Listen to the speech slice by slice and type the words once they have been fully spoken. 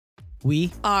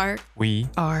We are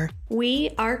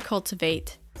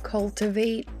cultivate.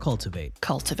 Cultivate. cultivate. Cultivate.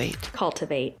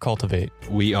 Cultivate. Cultivate.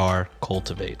 We are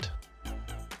cultivate.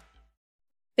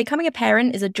 Becoming a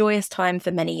parent is a joyous time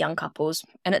for many young couples,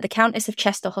 and at the Countess of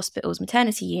Chester Hospital's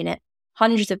maternity unit,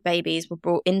 hundreds of babies were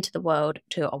brought into the world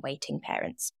to awaiting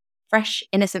parents. Fresh,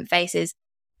 innocent faces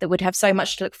that would have so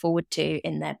much to look forward to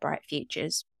in their bright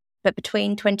futures. But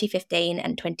between 2015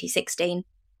 and 2016,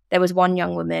 there was one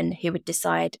young woman who would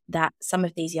decide that some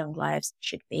of these young lives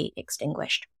should be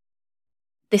extinguished.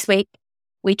 This week,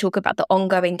 we talk about the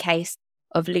ongoing case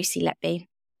of Lucy Letby,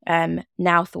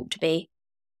 now thought to be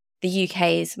the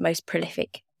UK's most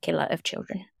prolific killer of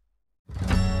children.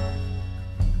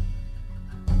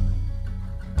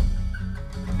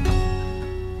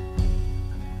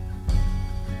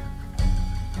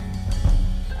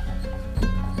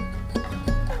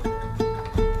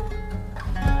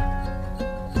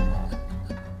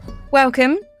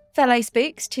 Welcome, fellow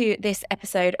spooks, to this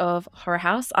episode of Horror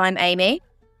House. I'm Amy.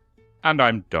 And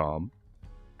I'm Dom.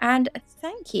 And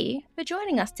thank you for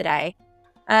joining us today.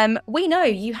 We know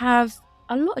you have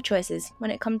a lot of choices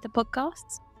when it comes to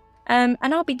podcasts. And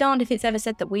I'll be darned if it's ever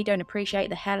said that we don't appreciate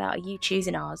the hell out of you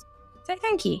choosing ours. So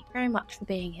thank you very much for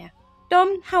being here.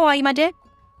 Dom, how are you, my dear?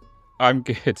 I'm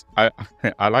good.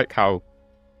 I like how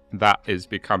that is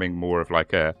becoming more of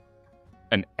like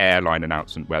an airline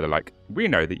announcement where they're like, we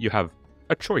know that you have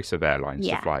a choice of airlines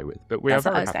to fly with, but we are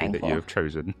very happy that you have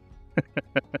chosen.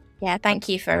 Yeah, thank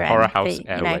you for Horror House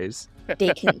Airways.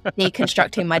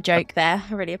 Deconstructing my joke there.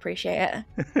 I really appreciate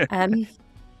it.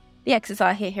 The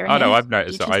exercise here. Oh no, I've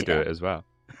noticed that I do it as well.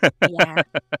 Yeah,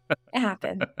 it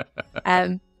happens.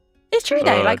 It's true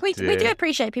though. Oh, we do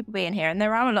appreciate people being here, and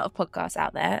there are a lot of podcasts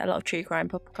out there, a lot of true crime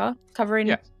podcasts covering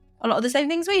a lot of the same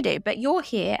things we do. But you're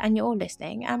here and you're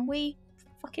listening, and we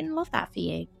fucking love that for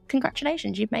you.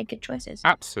 Congratulations, you've made good choices.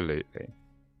 Absolutely.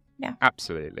 Yeah.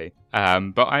 Absolutely.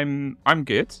 But I'm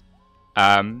good.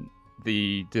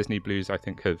 The Disney blues, I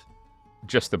think, have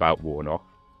just about worn off.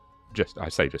 I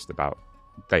say just about.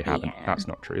 They haven't. Yeah. That's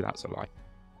not true. That's a lie.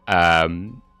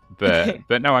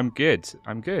 But no, I'm good.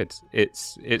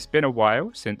 It's been a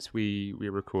while since we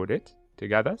recorded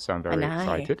together, so I'm very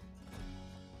excited.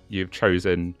 You've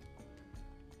chosen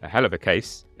a hell of a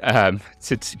case to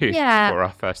do for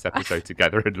our first episode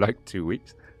together in like 2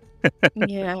 weeks.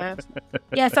 Yeah,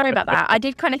 sorry about that. I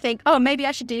did kind of think, maybe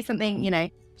I should do something,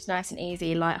 just nice and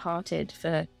easy, light-hearted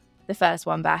for the first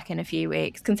one back in a few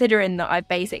weeks, considering that I've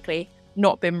basically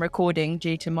not been recording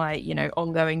due to my,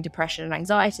 ongoing depression and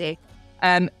anxiety.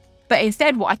 But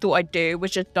instead, what I thought I'd do was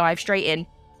just dive straight in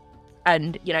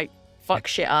and, fuck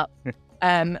shit up.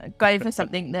 Go for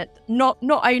something that not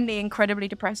only incredibly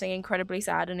depressing, incredibly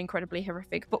sad, and incredibly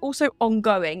horrific, but also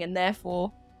ongoing, and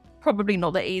therefore probably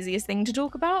not the easiest thing to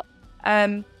talk about.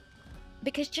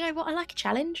 Because do you know what? I like a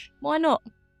challenge. Why not?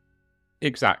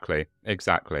 Exactly.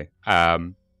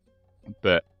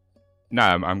 But no,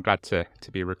 I'm glad to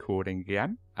be recording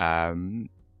again.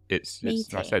 It's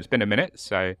like I said, it's been a minute,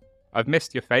 so I've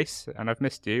missed your face, and I've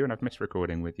missed you, and I've missed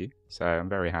recording with you. So I'm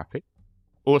very happy.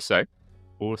 Also,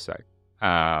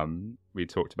 we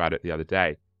talked about it the other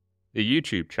day. The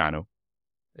YouTube channel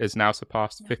has now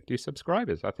surpassed 50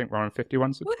 subscribers. I think we're on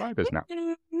 51 subscribers now.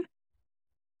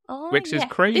 Which is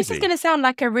crazy. This is going to sound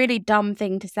like a really dumb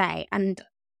thing to say, and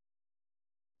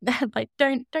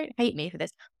don't hate me for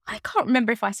this. I can't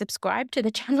remember if I subscribed to the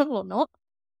channel or not.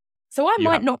 So I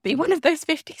might not be one of those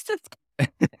 50 subscribers.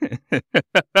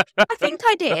 I think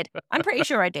I did. I'm pretty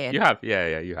sure I did. You have.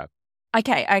 Yeah, you have.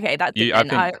 Okay, that's it.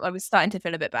 I was starting to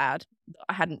feel a bit bad.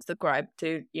 I hadn't subscribed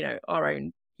to, our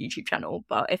own YouTube channel,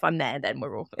 but if I'm there, then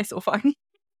it's all fine.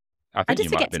 I think you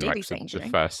might have been like the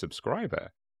first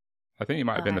subscriber. I think you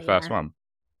might have been the first one,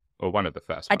 or one of the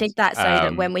first ones. I did that so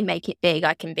that when we make it big,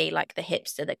 I can be like the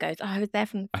hipster that goes, I was there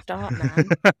from the start, man.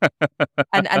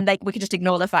 and we can just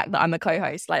ignore the fact that I'm a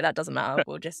co-host. Like, that doesn't matter.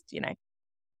 We'll just,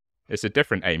 It's a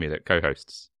different Amy that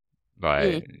co-hosts.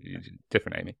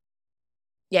 Different Amy.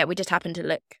 Yeah, we just happen to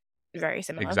look very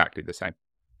similar. Exactly the same.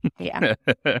 Yeah.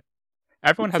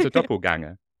 Everyone has a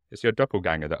doppelganger. It's your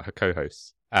doppelganger that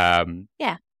co-hosts.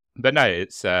 Yeah. But no,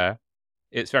 it's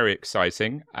very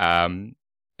exciting. And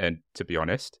to be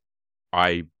honest,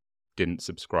 I didn't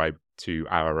subscribe to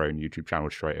our own YouTube channel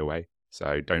straight away.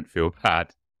 So don't feel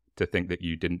bad to think that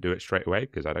you didn't do it straight away,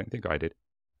 because I don't think I did.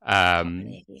 I can't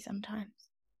believe you sometimes.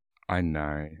 I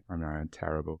know.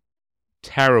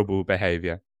 Terrible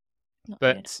behaviour.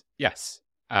 But good. Yes,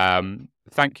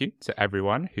 thank you to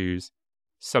everyone who's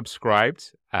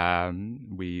subscribed.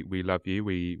 We love you.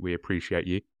 We appreciate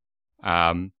you.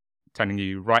 Telling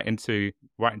you right into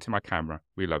my camera,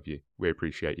 we love you. We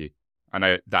appreciate you. I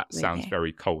know that sounds Really?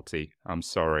 very culty. I'm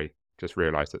sorry. Just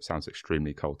realised that sounds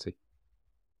extremely culty.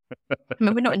 I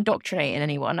mean, we're not indoctrinating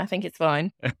anyone. I think it's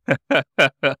fine. But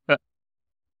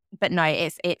no,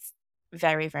 it's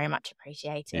very, very much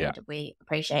appreciated. Yeah. We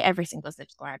appreciate every single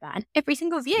subscriber and every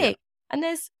single view. Yeah. And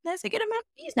there's a good amount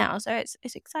of views now. So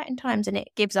it's exciting times, and it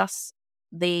gives us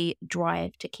the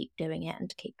drive to keep doing it and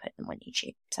to keep putting them on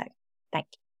YouTube. So thank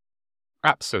you.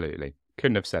 Absolutely.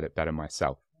 Couldn't have said it better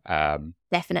myself.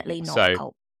 Definitely not so- a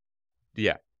cult.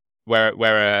 Yeah.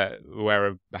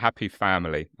 We're a happy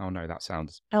family. Oh no, that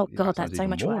sounds Oh that God, sounds that's so even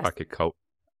much more worse. like a cult.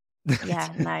 Yeah,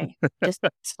 no, just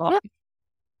stop.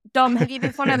 Dom, have you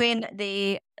been following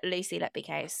the Lucy Letby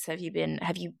case? Have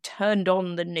you turned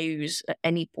on the news at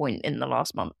any point in the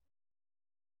last month?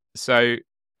 So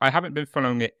I haven't been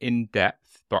following it in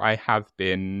depth, but I have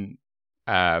been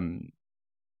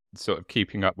sort of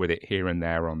keeping up with it here and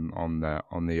there on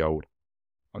the old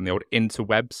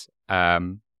interwebs.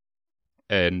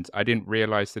 And I didn't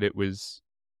realise that it was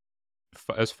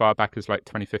as far back as like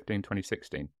 2015,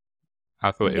 2016.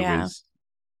 I thought it was.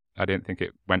 I didn't think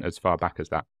it went as far back as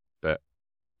that. But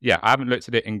yeah, I haven't looked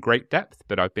at it in great depth,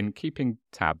 but I've been keeping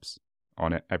tabs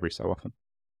on it every so often.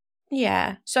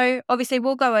 Yeah. So obviously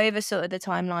we'll go over sort of the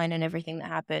timeline and everything that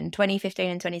happened. 2015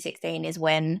 and 2016 is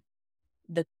when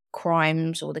the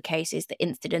crimes or the cases, the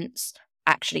incidents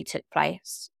actually took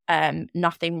place.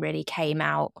 Nothing really came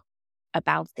out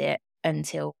about it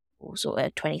until sort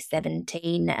of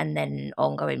 2017 and then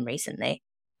ongoing recently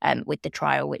with the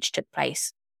trial, which took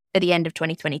place at the end of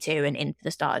 2022 and into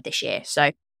the start of this year.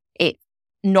 So it's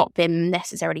not been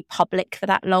necessarily public for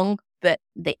that long, but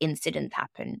the incident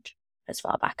happened as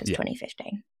far back as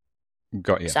 2015.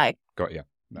 Got you. So got you.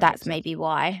 That's maybe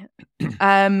why.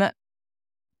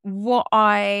 What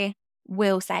I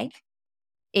will say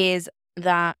is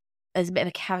that there's a bit of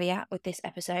a caveat with this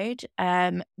episode.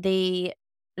 The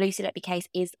Lucy Letby case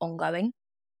is ongoing.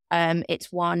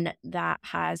 It's one that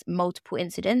has multiple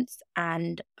incidents,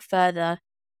 and further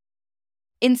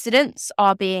incidents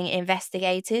are being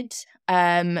investigated.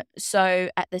 So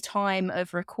at the time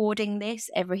of recording this,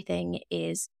 everything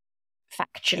is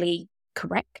factually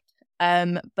correct.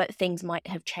 But things might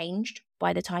have changed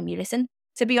by the time you listen.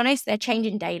 To be honest, they're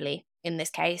changing daily in this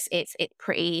case. It's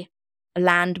pretty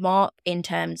landmark in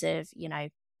terms of,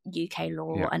 UK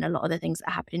law and a lot of the things that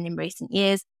happened in recent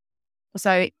years.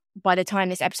 So by the time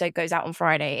this episode goes out on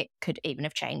Friday, it could even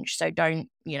have changed. So don't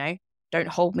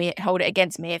hold it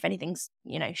against me if anything's,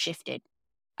 shifted.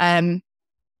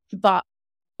 But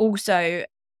also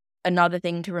another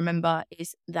thing to remember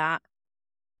is that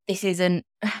this isn't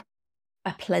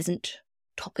a pleasant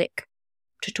topic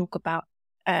to talk about.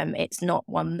 It's not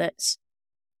one that's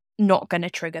not going to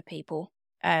trigger people.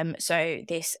 So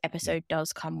this episode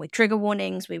does come with trigger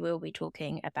warnings. We will be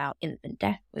talking about infant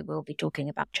death. We will be talking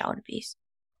about child abuse.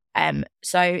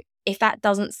 So if that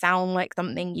doesn't sound like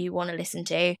something you want to listen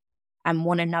to and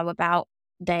want to know about,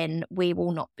 then we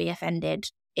will not be offended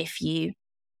if you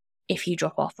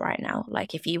drop off right now.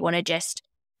 Like if you want to just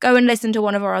go and listen to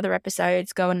one of our other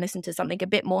episodes, go and listen to something a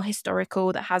bit more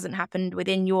historical that hasn't happened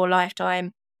within your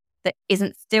lifetime, that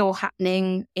isn't still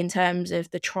happening in terms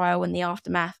of the trial and the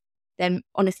aftermath, then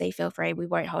honestly, feel free. We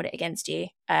won't hold it against you.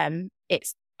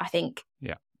 It's, I think,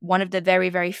 one of the very,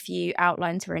 very few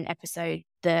outlines for an episode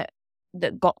that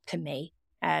got to me.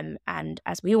 And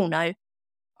as we all know,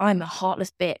 I'm a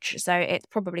heartless bitch, so it's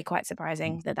probably quite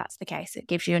surprising that that's the case. It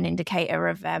gives you an indicator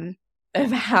of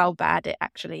how bad it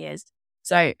actually is.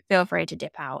 So feel free to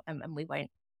dip out, and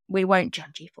we won't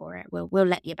judge you for it. We'll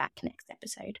let you back next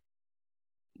episode.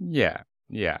 Yeah.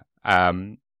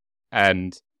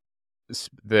 And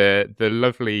the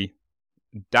lovely,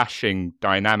 dashing,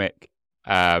 dynamic,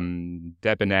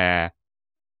 debonair.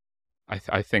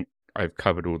 I think I've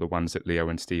covered all the ones that Leo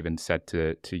and Stephen said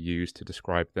to use to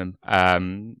describe them.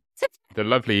 The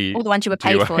lovely all the ones you were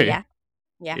paid duo, for, yeah.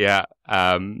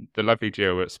 The lovely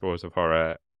duo at Spores of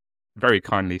Horror very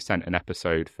kindly sent an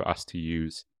episode for us to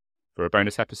use for a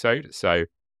bonus episode. So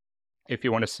if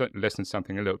you want to listen to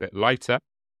something a little bit lighter,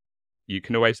 you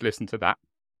can always listen to that.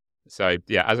 So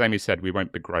yeah, as Amy said, we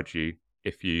won't begrudge you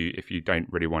if you don't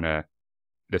really want to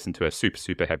listen to a super,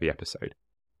 super heavy episode.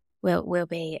 We'll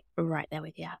be right there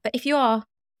with you. But if you are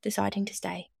deciding to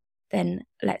stay, then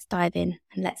let's dive in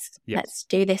and let's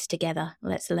do this together.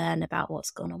 Let's learn about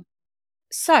what's gone on.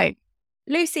 So,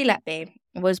 Lucy Letby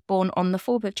was born on the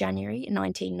 4th of January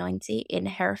 1990 in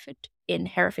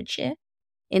Herefordshire,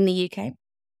 in the UK.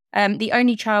 The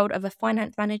only child of a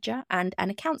finance manager and an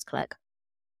accounts clerk.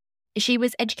 She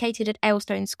was educated at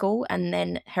Aylestone School and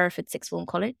then Hereford Sixth Form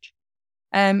College.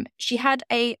 She had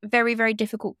a very, very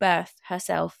difficult birth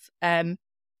herself.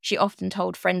 she often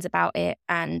told friends about it,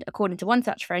 and according to one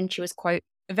such friend, she was, quote,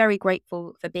 very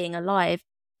grateful for being alive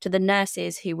to the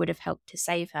nurses who would have helped to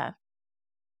save her.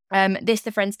 This,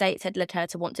 the friend states, had led her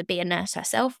to want to be a nurse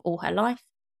herself all her life,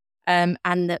 and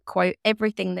that, quote,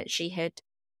 everything that she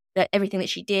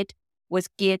did was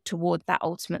geared toward that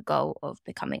ultimate goal of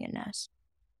becoming a nurse.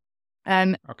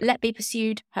 Letby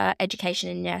pursued her education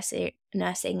in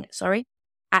nursing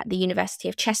at the University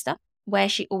of Chester, where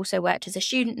she also worked as a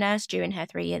student nurse during her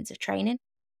 3 years of training,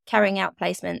 carrying out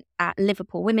placement at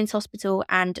Liverpool Women's Hospital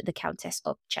and the Countess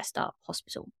of Chester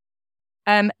Hospital.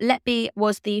 Letby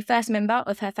was the first member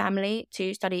of her family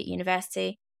to study at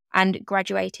university and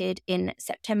graduated in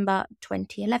September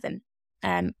 2011.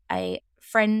 A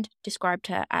friend described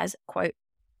her as, quote,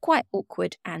 quite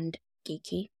awkward and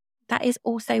geeky. That is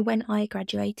also when I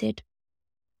graduated.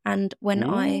 And when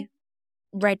I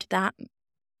read that,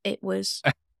 it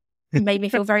made me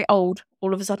feel very old.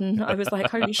 All of a sudden, I was like,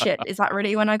 holy shit, is that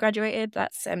really when I graduated?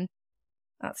 That's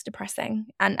depressing.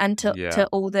 And to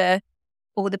all the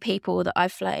people that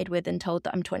I've flirted with and told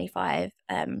that I'm 25,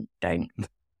 don't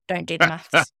do the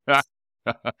maths. It's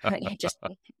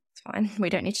fine. We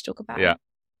don't need to talk about it.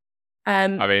 I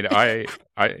mean,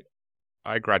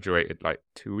 I graduated like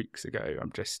 2 weeks ago.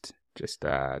 I'm just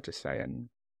saying.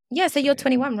 Yeah, so you're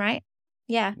 21, right?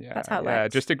 Yeah, that's how it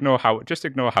works. Just ignore how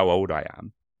old I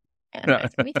am. Yeah,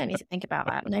 we don't need to think about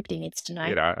that. Nobody needs to know.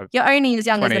 You're only as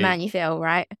young as the man you feel,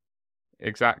 right?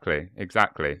 Exactly.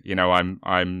 You know,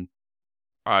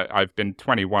 I've been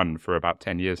 21 for about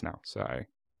 10 years now, so.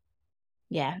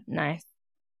 Yeah, nice.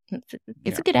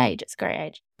 It's a good age. It's a great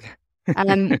age.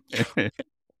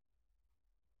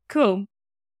 Cool.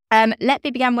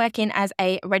 Letby began working as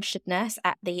a registered nurse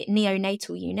at the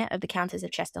neonatal unit of the Countess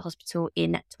of Chester Hospital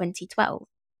in 2012.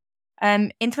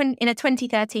 In a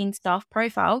 2013 staff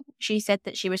profile, she said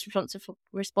that she was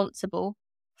responsible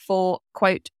for,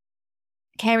 quote,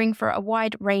 caring for a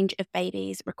wide range of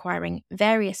babies requiring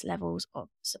various levels of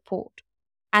support,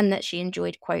 and that she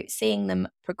enjoyed, quote, seeing them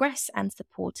progress and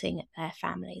supporting their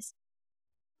families.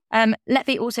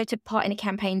 Letby also took part in a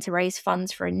campaign to raise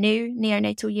funds for a new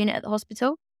neonatal unit at the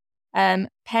hospital.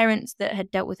 Parents that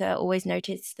had dealt with her always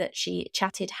noticed that she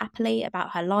chatted happily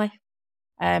about her life,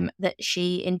 that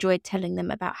she enjoyed telling them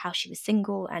about how she was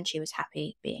single and she was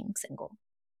happy being single.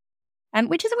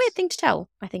 Which is a weird thing to tell,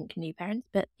 I think, new parents,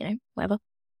 but, whatever.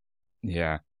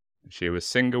 Yeah. She was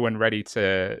single and ready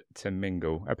to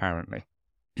mingle, apparently.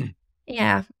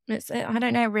 Yeah. I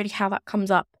don't know really how that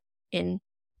comes up in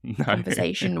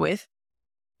conversation with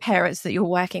parents that you're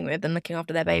working with and looking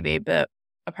after their baby, but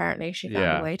apparently she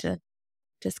found a way to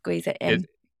squeeze it in.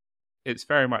 It's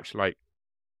very much like,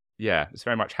 it's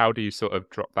very much how do you sort of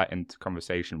drop that into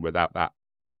conversation without that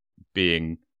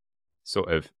being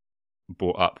sort of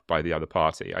brought up by the other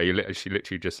party? Is she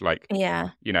literally just like,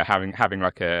 having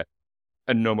like a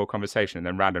normal conversation, and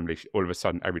then randomly, all of a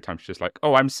sudden, every time she's just like,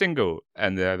 oh, I'm single.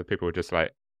 And the other people are just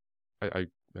like, okay.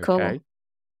 Cool.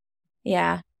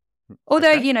 Yeah.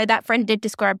 Although, that friend did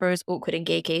describe her as awkward and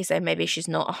geeky, so maybe she's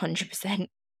not 100%,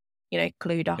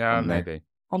 clued up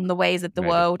on the ways of the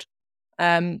world.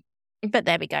 But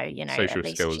there we go, social at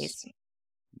least skills. she's...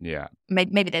 Yeah.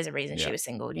 Maybe there's a reason she was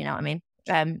single, you know what I mean?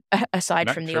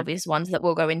 Aside from the obvious ones that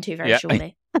we'll go into very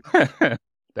shortly.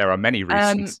 There are many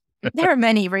reasons. There are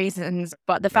many reasons,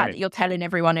 but the fact that you're telling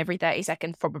everyone every 30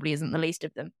 seconds probably isn't the least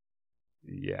of them.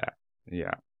 Yeah.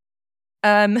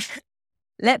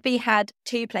 Letby had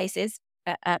two placements,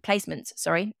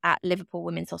 at Liverpool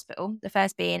Women's Hospital, the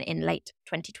first being in late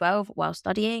 2012 while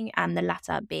studying, and the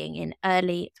latter being in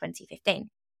early 2015.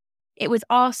 It was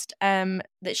asked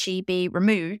that she be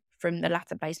removed from the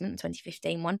latter placement, the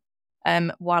 2015 one,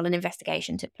 while an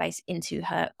investigation took place into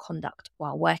her conduct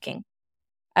while working.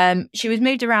 She was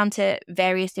moved around to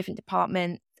various different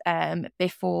departments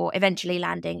before eventually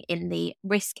landing in the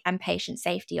Risk and Patient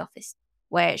Safety Office,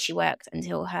 where she worked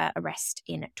until her arrest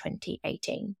in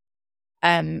 2018.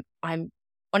 I've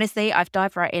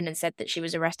dived right in and said that she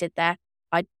was arrested there.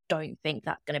 I don't think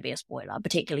that's going to be a spoiler,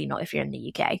 particularly not if you're in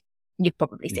the UK. You've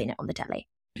probably seen it on the telly.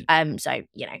 So,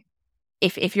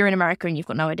 if you're in America and you've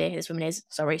got no idea who this woman is,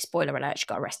 sorry, spoiler alert, she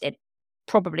got arrested.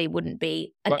 Probably wouldn't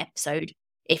be an episode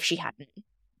if she hadn't.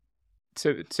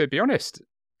 To be honest,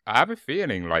 I have a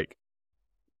feeling like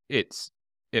it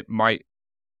might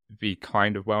be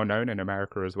kind of well known in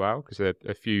America as well, because a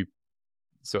few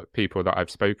sort of people that I've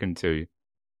spoken to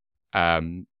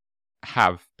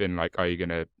have been like, are you going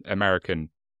to, American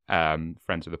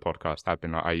friends of the podcast have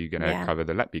been like, are you going to cover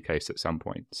the Letby case at some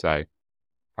point? So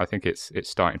I think it's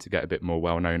starting to get a bit more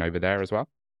well known over there as well.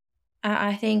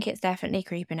 I think it's definitely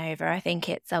creeping over. I think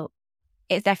it's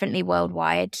it's definitely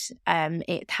worldwide.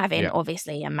 It's having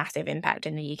obviously a massive impact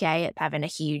in the UK. It's having a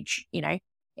huge,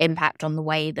 impact on the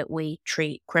way that we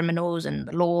treat criminals and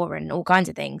the law and all kinds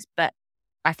of things. But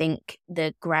I think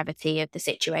the gravity of the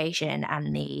situation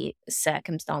and the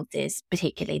circumstances,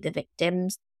 particularly the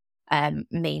victims,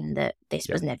 mean that this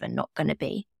was never not going to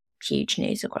be huge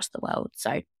news across the world.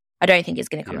 So I don't think it's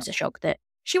going to come as a shock that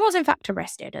she was in fact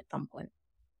arrested at some point.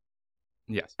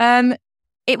 Yes.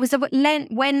 It was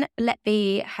when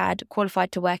Letby had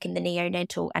qualified to work in the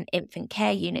neonatal and infant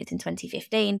care units in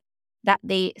 2015 that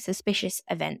the suspicious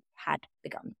event had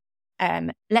begun.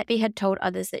 Letby had told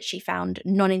others that she found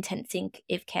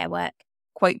non-intensive care work,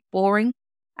 quote, boring,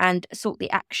 and sought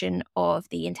the action of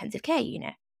the intensive care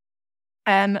unit.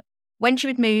 When she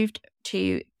was moved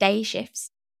to day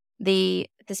shifts, the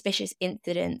suspicious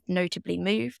incident notably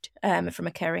moved from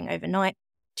occurring overnight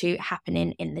to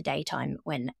happening in the daytime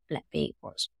when Letby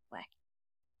was working.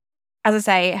 As I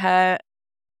say, her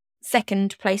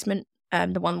second placement,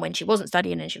 the one when she wasn't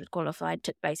studying and she was qualified,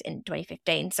 took place in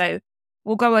 2015. So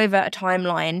we'll go over a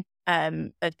timeline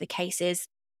of the cases.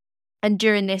 And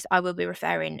during this, I will be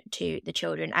referring to the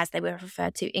children as they were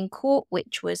referred to in court,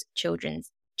 which was children,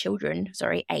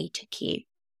 A to Q.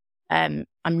 I'm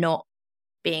not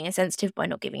being insensitive by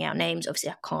not giving out names.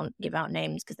 Obviously, I can't give out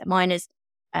names because they're minors.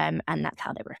 And that's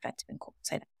how they were referred to in court.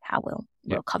 So that's how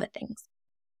we'll cover things.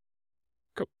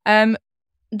 Cool.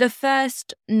 The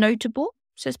first notable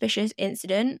suspicious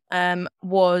incident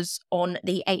was on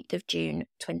the 8th of June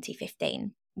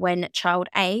 2015 when child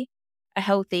A, a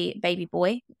healthy baby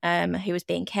boy who was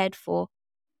being cared for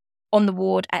on the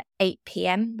ward at 8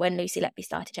 p.m. when Lucy Letby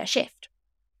started her shift.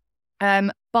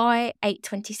 By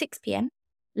 8:26 p.m,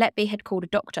 Letby had called a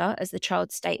doctor as the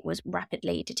child's state was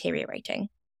rapidly deteriorating.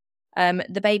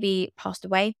 The baby passed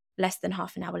away less than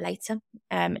half an hour later,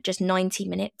 just 90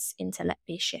 minutes into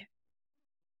Letby's shift.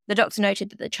 The doctor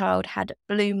noted that the child had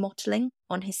blue mottling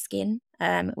on his skin,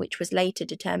 which was later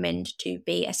determined to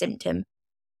be a symptom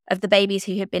of the babies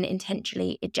who had been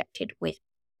intentionally ejected with.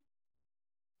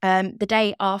 The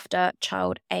day after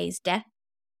child A's death,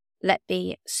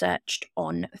 Letby searched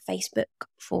on Facebook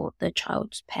for the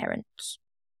child's parents,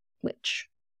 which,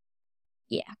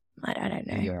 I don't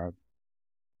know. Yeah.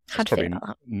 How'd That's you feel probably about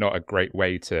that? not a great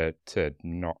way to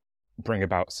not bring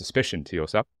about suspicion to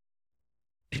yourself.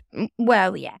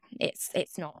 Well, yeah,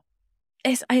 it's not.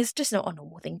 It's just not a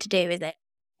normal thing to do, is it?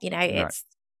 It's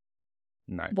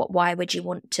No. why would you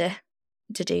want to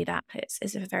do that?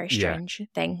 It's a very strange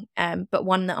thing, but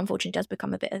one that unfortunately does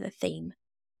become a bit of a theme.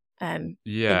 In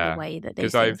the way that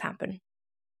these things happen.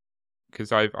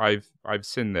 Because I've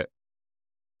seen that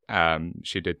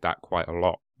she did that quite a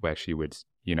lot, where she would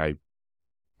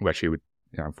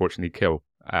unfortunately kill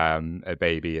a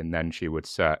baby, and then she would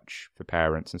search for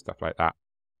parents and stuff like that.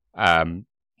 And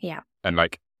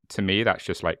to me, that's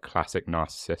just like classic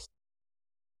narcissist.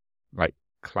 Like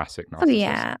classic narcissist. Oh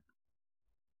yeah.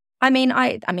 I mean,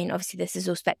 obviously this is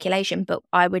all speculation, but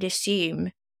I would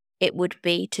assume it would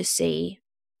be to see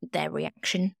their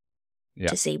reaction,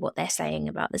 to see what they're saying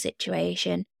about the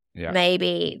situation,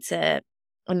 maybe to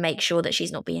make sure that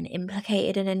she's not being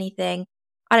implicated in anything.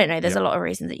 I don't know. There's a lot of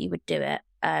reasons that you would do it,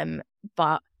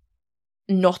 but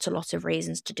not a lot of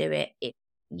reasons to do it if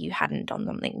you hadn't done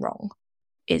something wrong.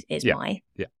 Is my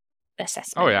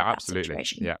assessment. Oh yeah, of that absolutely.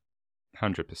 situation. Yeah,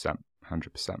 100%.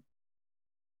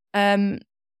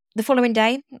 The following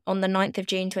day, on the 9th of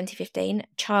June 2015,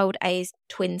 child A's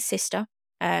twin sister,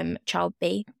 child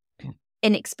B,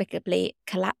 inexplicably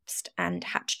collapsed and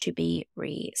had to be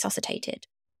resuscitated.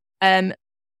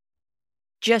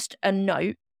 Just a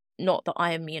note, not that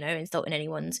I am, insulting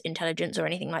anyone's intelligence or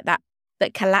anything like that,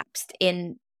 but collapsed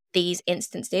in these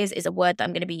instances is a word that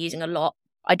I'm going to be using a lot.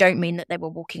 I don't mean that they were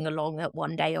walking along at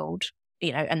 1 day old,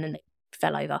 and then they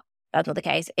fell over. That's not the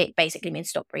case. It basically means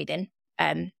stop breathing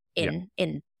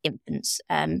in infants,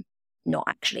 not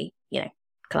actually,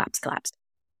 collapsed.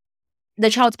 The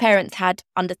child's parents had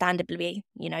understandably,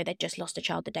 they'd just lost a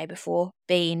child the day before,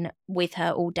 been with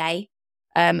her all day,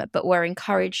 but were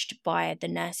encouraged by the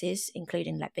nurses,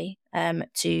 including Letby,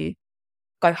 to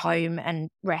go home and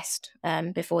rest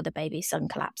before the baby's sudden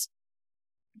collapse.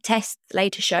 Tests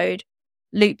later showed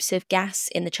loops of gas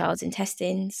in the child's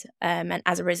intestines, and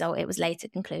as a result, it was later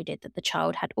concluded that the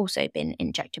child had also been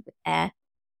injected with air,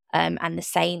 and the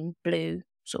same blue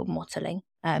sort of mottling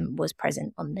was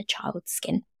present on the child's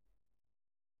skin.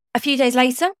 A few days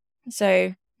later,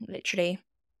 so literally,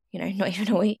 not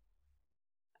even a week,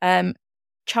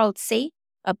 child C,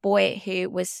 a boy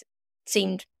who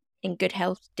seemed in good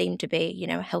health, deemed to be,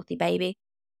 a healthy baby,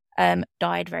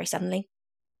 died very suddenly.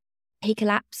 He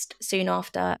collapsed soon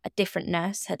after a different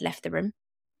nurse had left the room,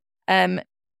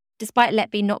 Despite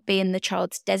Letby not being the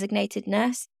child's designated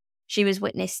nurse, she was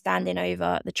witnessed standing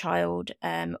over the child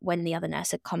when the other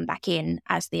nurse had come back in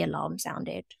as the alarm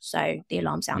sounded. So the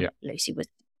alarm sounded, Lucy was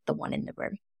the one in the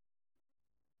room.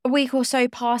 A week or so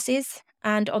passes,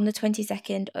 and on the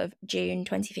 22nd of June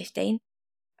 2015,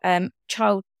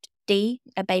 child D,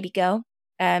 a baby girl,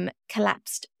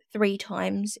 collapsed 3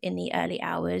 times in the early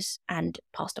hours and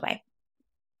passed away.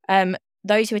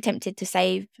 Those who attempted to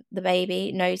save the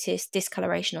baby noticed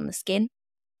discoloration on the skin,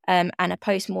 and a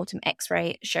post-mortem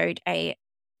x-ray showed a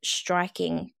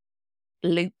striking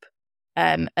loop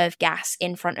of gas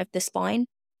in front of the spine,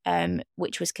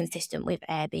 which was consistent with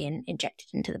air being injected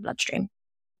into the bloodstream.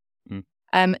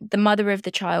 The mother of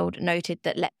the child noted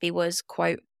that Letby was,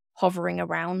 quote, hovering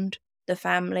around the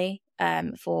family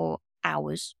for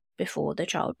hours before the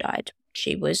child died.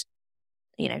 She was,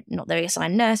 not the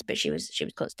assigned nurse, but she was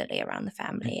constantly around the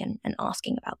family and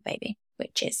asking about the baby,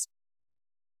 which is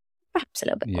perhaps a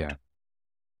little bit odd.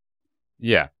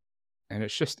 Yeah. And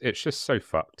it's just so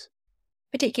fucked.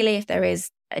 Particularly if there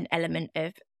is an element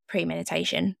of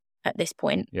premeditation at this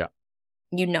point. Yeah.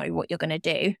 You know what you're going to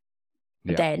do.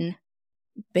 Yeah. Then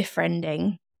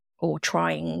befriending or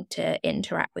trying to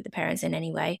interact with the parents in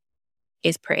any way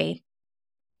is pretty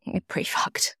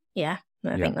fucked. Yeah.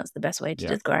 I think that's the best way to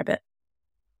describe it.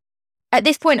 At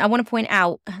this point, I want to point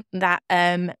out that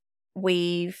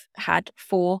we've had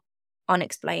 4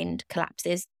 unexplained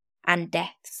collapses and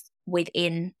deaths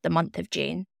within the month of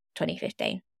June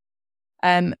 2015.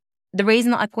 The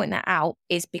reason that I point that out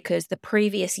is because the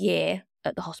previous year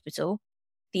at the hospital,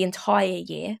 the entire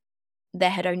year, there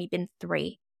had only been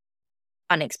 3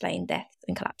 unexplained deaths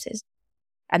and collapses.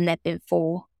 And there'd been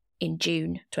 4 in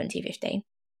June 2015.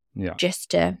 Yeah.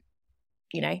 Just to,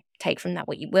 take from that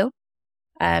what you will.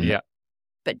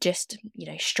 But just,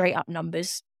 straight up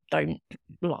numbers don't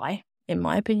lie, in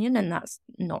my opinion. And that's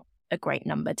not a great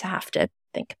number to have to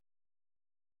think.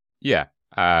 Yeah.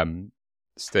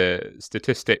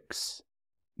 Statistics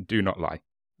do not lie.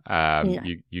 No.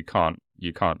 You can't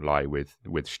lie with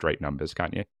straight numbers, can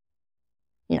you?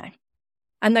 No.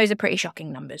 And those are pretty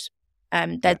shocking numbers.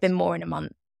 There's been more in a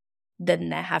month than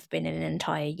there have been in an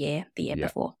entire year the year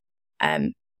before.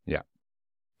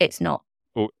 It's not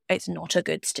a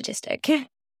good statistic.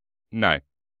 No.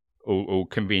 All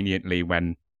conveniently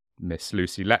when Miss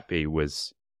Lucy Letby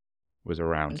was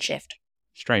around. On shift.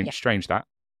 Strange that.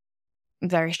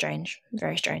 Very strange.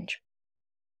 Very strange.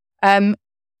 On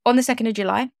the 2nd of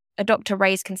July, a doctor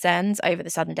raised concerns over the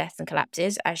sudden deaths and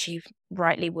collapses, as she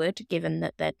rightly would, given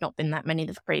that there'd not been that many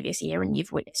the previous year and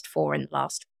you've witnessed 4 in the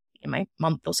last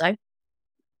month or so.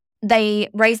 They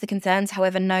raised the concerns,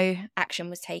 however, no action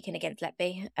was taken against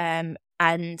Letby,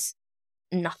 and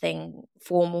nothing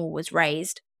formal was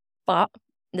raised, but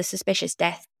the suspicious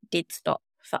death did stop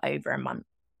for over a month.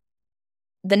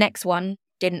 The next one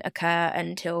didn't occur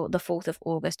until the 4th of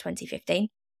August 2015,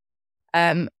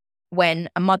 when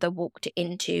a mother walked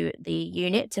into the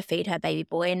unit to feed her baby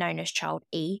boy, known as Child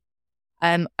E,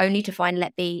 only to find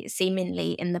Letby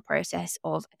seemingly in the process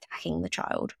of attacking the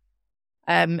child.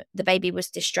 The baby was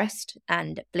distressed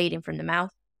and bleeding from the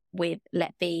mouth, with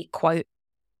Letby, quote,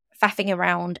 faffing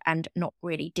around and not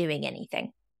really doing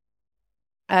anything.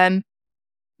 The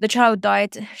child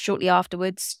died shortly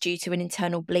afterwards due to an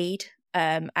internal bleed,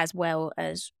 as well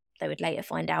as, they would later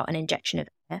find out, an injection of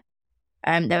air.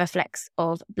 There were flecks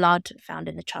of blood found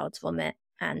in the child's vomit,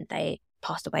 and they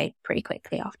passed away pretty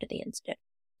quickly after the incident.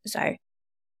 So,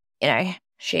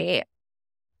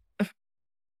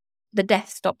 the death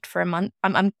stopped for a month.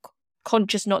 I'm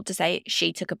conscious not to say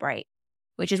she took a break,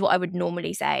 which is what I would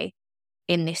normally say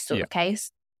in this sort of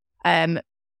case.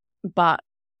 But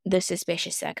the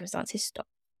suspicious circumstances stopped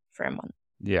for a month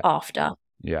after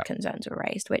concerns were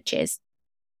raised, which is,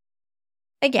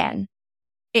 again,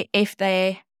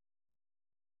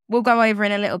 we'll go over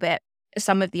in a little bit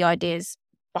some of the ideas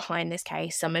behind this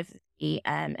case, some of the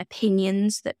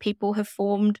opinions that people have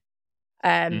formed.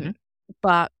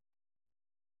 But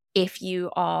if you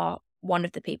are one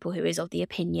of the people who is of the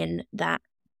opinion that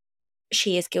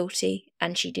she is guilty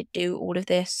and she did do all of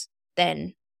this,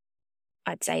 then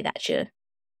I'd say that's your,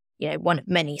 one of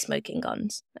many smoking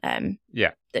guns that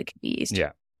could be used.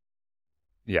 Yeah.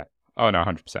 Oh, no,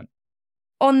 100%.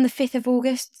 On the 5th of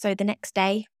August, so the next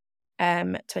day,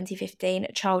 2015,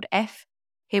 Child F,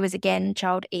 who was again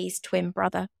Child E's twin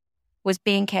brother, was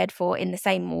being cared for in the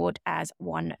same ward as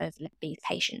one of Letby's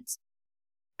patients.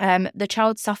 The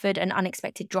child suffered an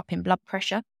unexpected drop in blood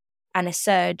pressure and a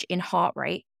surge in heart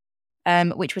rate,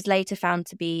 which was later found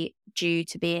to be due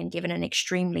to being given an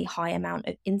extremely high amount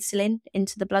of insulin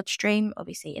into the bloodstream.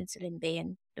 Obviously, insulin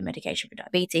being the medication for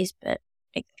diabetes, but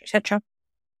etc.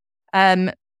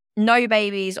 No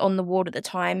babies on the ward at the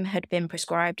time had been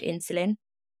prescribed insulin,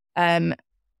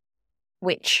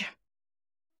 which,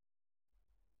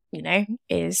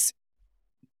 is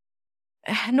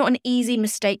not an easy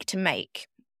mistake to make.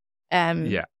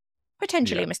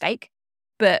 Potentially a mistake.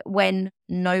 But when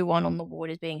no one on the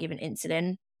ward is being given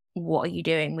insulin, what are you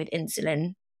doing with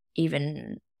insulin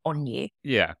even on you?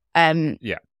 Yeah.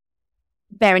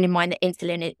 Bearing in mind that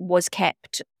insulin was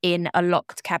kept in a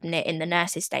locked cabinet in the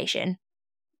nurse's station,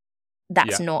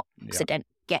 that's not accident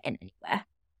getting anywhere.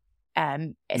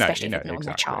 Especially if it's not on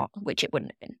the chart, which it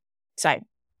wouldn't have been. So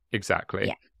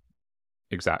exactly.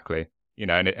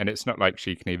 And it's not like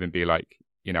she can even be like,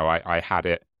 I had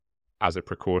it as a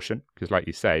precaution, because like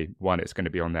you say, one, it's going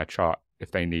to be on their chart if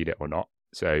they need it or not.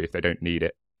 So if they don't need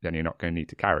it, then you're not going to need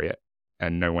to carry it,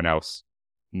 and no one else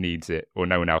needs it, or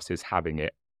no one else is having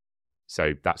it.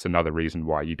 So that's another reason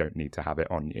why you don't need to have it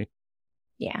on you.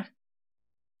 Yeah,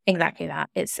 exactly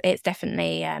that. It's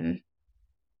definitely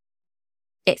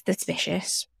it's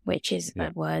suspicious, which is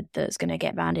a word that's going to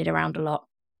get bandied around a lot.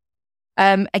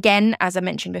 Again, as I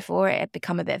mentioned before, it had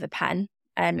become a bit of a pattern.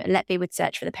 Letby would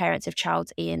search for the parents of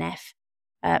child's ENF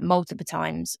multiple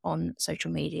times on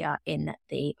social media in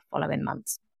the following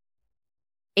months.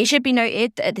 It should be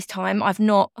noted that at this time,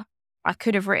 I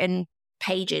could have written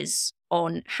pages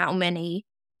on how many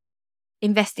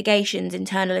investigations,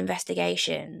 internal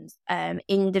investigations,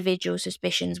 individual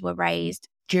suspicions were raised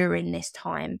during this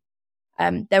time.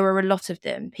 There were a lot of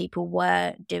them. People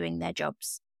were doing their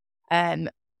jobs.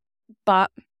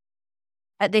 But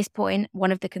at this point,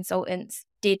 one of the consultants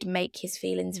did make his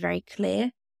feelings very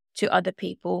clear to other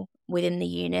people within the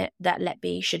unit that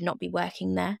Letby should not be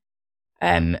working there.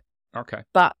 Okay.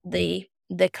 But the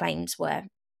claims were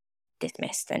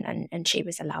dismissed and she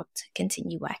was allowed to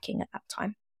continue working at that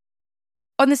time.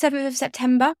 On the 7th of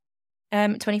September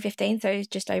 2015, so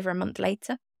just over a month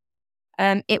later,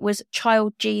 it was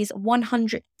child G's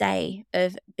 100th day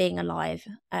of being alive,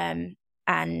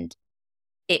 and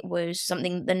it was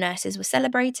something the nurses were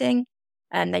celebrating,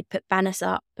 and they put banners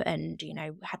up and,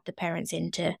 had the parents in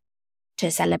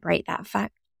to celebrate that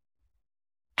fact.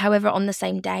 However, on the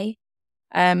same day,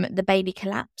 the baby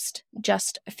collapsed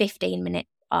just 15 minutes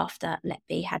after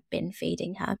Letby had been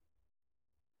feeding her.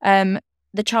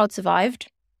 The child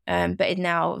survived, but is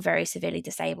now very severely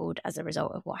disabled as a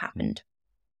result of what happened.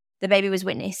 The baby was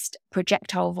witnessed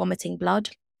projectile vomiting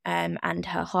blood, and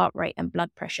her heart rate and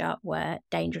blood pressure were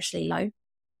dangerously low.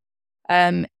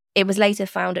 It was later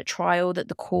found at trial that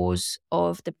the cause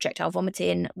of the projectile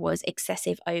vomiting was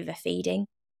excessive overfeeding,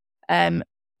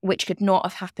 which could not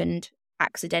have happened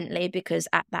accidentally, because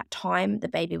at that time the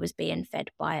baby was being fed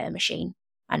by a machine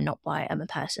and not by a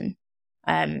person.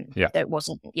 So it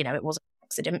wasn't, it wasn't an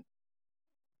accident.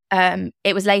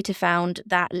 It was later found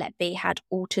that Letby had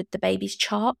altered the baby's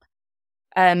chart,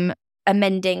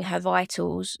 amending her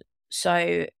vitals,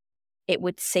 so it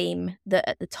would seem that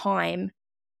at the time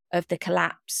of the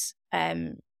collapse,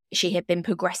 she had been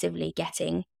progressively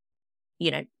getting,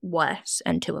 worse,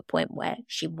 and to a point where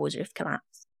she would have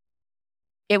collapsed.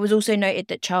 It was also noted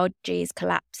that child G's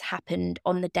collapse happened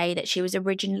on the day that she was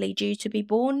originally due to be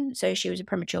born, so she was a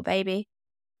premature baby.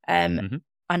 And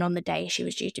on the day she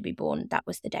was due to be born, that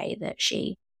was the day that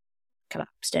she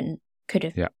collapsed and could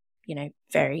have,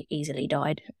 very easily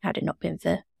died had it not been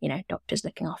for, doctors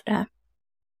looking after her.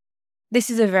 This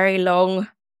is a very long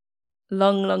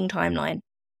timeline,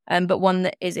 but one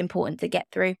that is important to get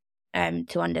through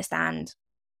to understand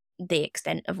the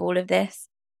extent of all of this.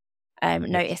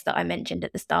 Notice that I mentioned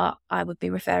at the start I would be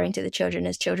referring to the children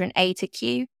as children A to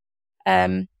Q.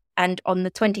 And on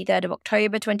the 23rd of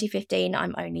October 2015,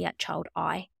 I'm only at child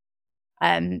I,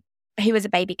 who was a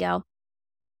baby girl.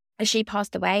 She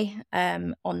passed away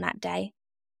on that day.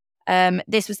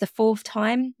 This was the 4th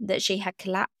time that she had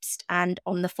collapsed, and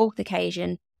on the 4th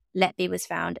occasion, Letby was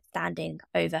found standing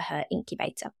over her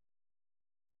incubator.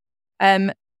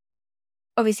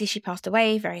 Obviously, she passed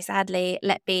away very sadly.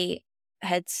 Letby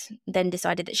had then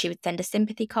decided that she would send a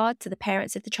sympathy card to the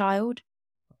parents of the child,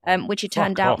 which it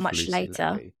turned out much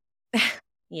later.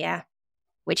 Yeah,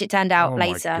 which it turned out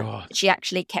later she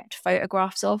actually kept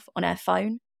photographs of on her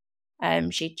phone.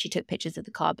 She took pictures of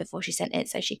the card before she sent it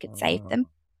so she could save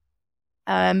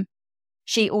them.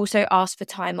 She also asked for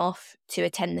time off to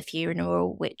attend the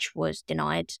funeral, which was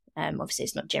denied. Obviously,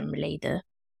 it's not generally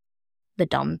the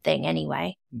dumb thing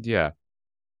anyway. Yeah.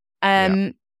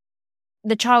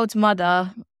 The child's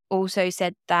mother also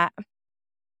said that,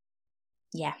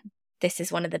 this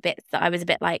is one of the bits that I was a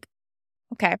bit like,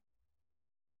 okay.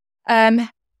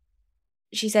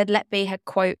 She said Letby had,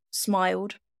 quote,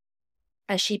 smiled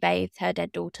as she bathed her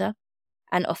dead daughter,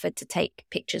 and offered to take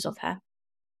pictures of her.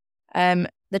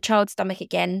 The child's stomach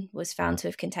again was found to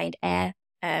have contained air,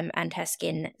 and her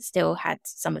skin still had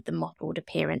some of the mottled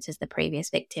appearance as the previous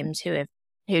victims who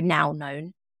now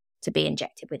known to be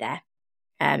injected with air.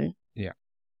 Yeah.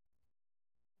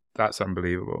 That's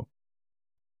unbelievable.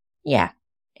 Yeah.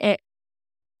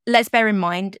 Let's bear in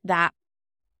mind that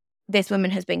this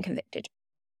woman has been convicted.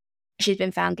 She's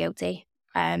been found guilty.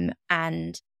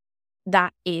 And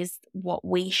that is what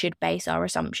we should base our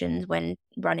assumptions when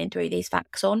running through these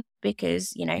facts on,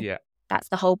 because, that's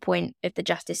the whole point of the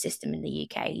justice system in the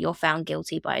UK. You're found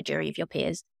guilty by a jury of your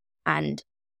peers, and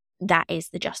that is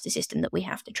the justice system that we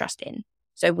have to trust in.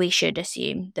 So we should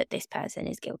assume that this person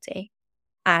is guilty.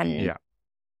 And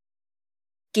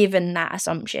given that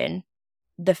assumption,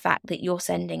 the fact that you're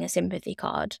sending a sympathy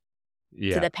card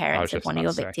to the parents of one of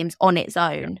your victims on its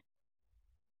own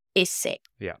is sick.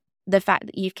 Yeah. The fact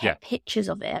that you've kept pictures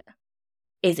of it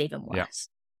is even worse.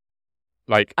 Yeah.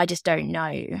 Like, I just don't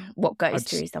know what goes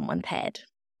through someone's head.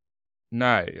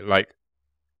 No, like,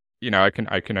 I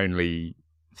can only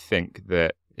think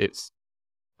that it's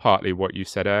partly what you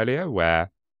said earlier,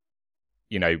 where,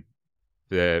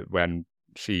 when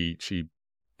she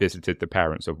visited the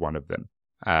parents of one of them,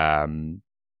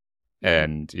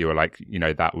 and you were like,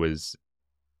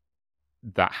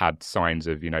 that had signs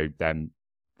of, them,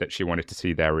 that she wanted to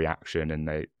see their reaction, and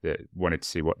they wanted to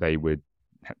see what they would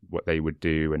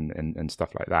do and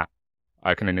stuff like that.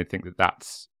 I can only think that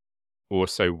that's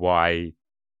also why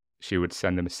she would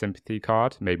send them a sympathy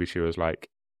card. Maybe she was like,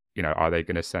 are they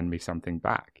going to send me something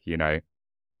back?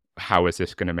 How is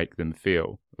this going to make them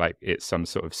feel? Like it's some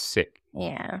sort of sick,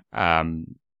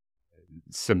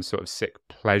 some sort of sick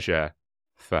pleasure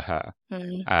for her.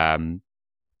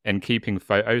 And keeping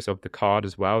photos of the card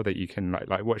as well, that you can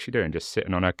like what's she doing? Just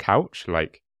sitting on her couch,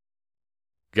 like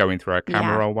going through her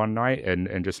camera one night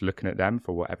and just looking at them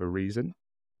for whatever reason.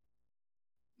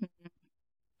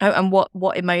 Oh, and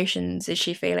what emotions is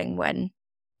she feeling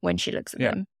when she looks at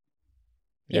them?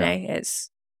 It's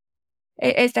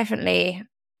definitely,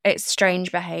 it's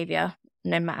strange behavior,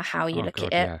 no matter how you look at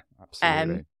it. Yeah,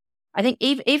 absolutely. I think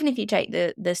even if you take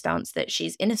the stance that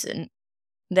she's innocent,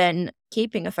 then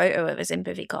keeping a photo of a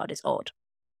sympathy card is odd.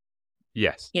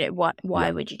 Yes.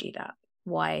 Why would you do that?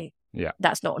 Why? Yeah.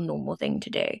 That's not a normal thing to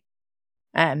do.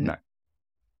 No.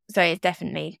 So it's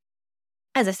definitely,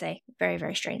 as I say, very,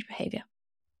 very strange behaviour.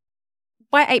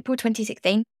 By April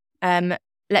 2016,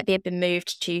 Letby had been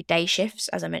moved to day shifts,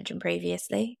 as I mentioned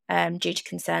previously, due to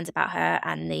concerns about her,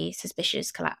 and the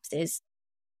suspicious collapses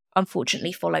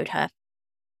unfortunately followed her.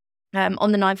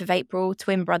 On the 9th of April,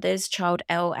 twin brothers, Child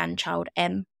L and Child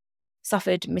M,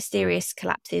 suffered mysterious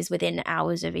collapses within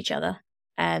hours of each other.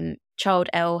 Child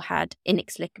L had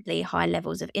inexplicably high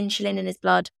levels of insulin in his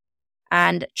blood,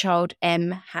 and Child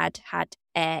M had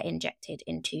air injected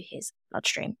into his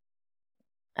bloodstream.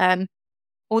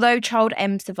 Although Child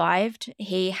M survived,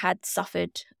 he had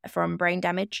suffered from brain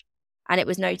damage, and it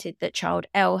was noted that Child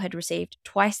L had received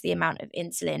twice the amount of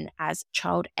insulin as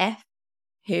Child F,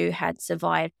 who had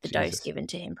survived the dose given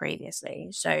to him previously.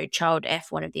 So Child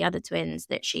F, one of the other twins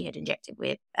that she had injected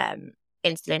with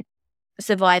insulin,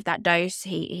 survived that dose.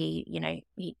 He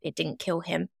it didn't kill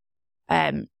him.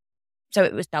 So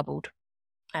it was doubled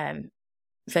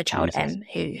for Child M,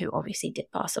 who obviously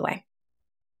did pass away.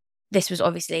 This was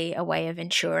obviously a way of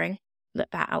ensuring that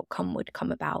outcome would come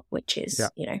about, which is,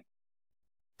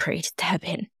 pretty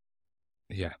disturbing.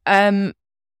 Yeah.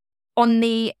 On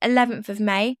the 11th of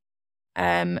May,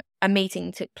 a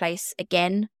meeting took place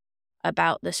again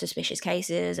about the suspicious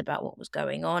cases, about what was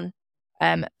going on,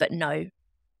 but no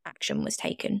action was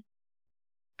taken.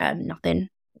 Nothing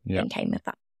came of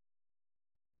that.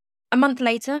 A month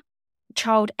later,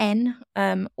 Child N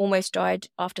almost died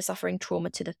after suffering trauma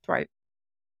to the throat.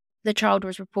 The child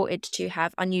was reported to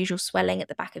have unusual swelling at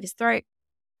the back of his throat,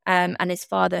 and his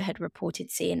father had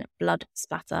reported seeing blood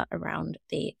splatter around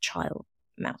the child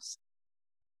mouth.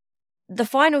 The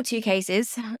final two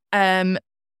cases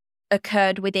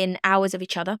occurred within hours of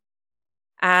each other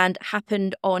and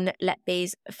happened on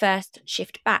Letby's first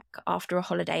shift back after a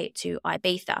holiday to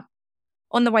Ibiza,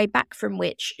 on the way back from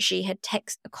which she had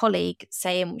texted a colleague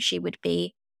saying she would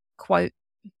be, quote,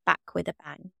 back with a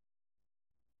bang.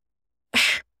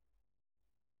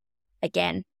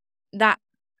 Again, that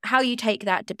how you take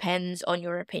that depends on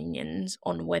your opinions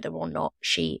on whether or not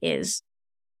she is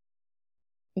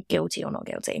guilty or not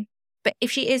guilty. But if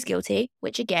she is guilty,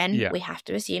 which again, we have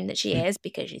to assume that she is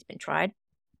because she's been tried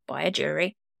by a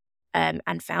jury and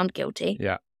found guilty,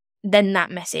 then that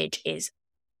message is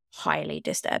highly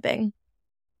disturbing.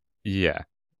 Yeah,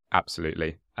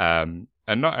 absolutely. And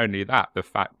not only that, the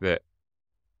fact that,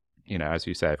 as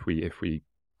you say, if we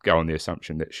go on the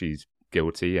assumption that she's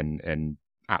guilty, and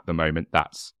at the moment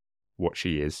that's what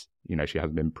she is, she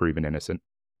hasn't been proven innocent.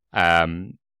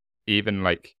 Even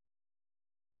like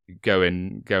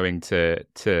going to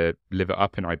live it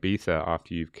up in Ibiza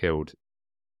after you've killed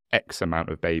X amount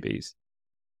of babies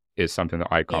is something that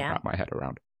I can't wrap my head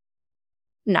around.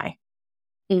 No.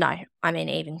 I mean,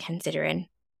 even considering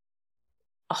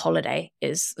a holiday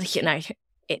is,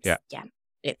 it's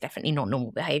it's definitely not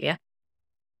normal behaviour.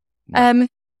 No,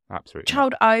 absolutely.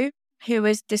 Child O, who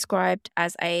was described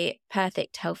as a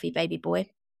perfect, healthy baby boy,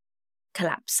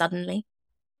 collapsed suddenly.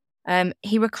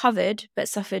 He recovered but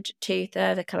suffered 2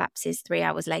 further collapses 3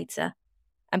 hours later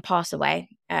and passed away,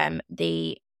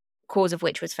 the cause of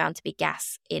which was found to be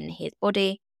gas in his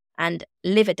body and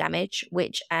liver damage,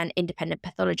 which an independent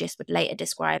pathologist would later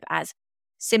describe as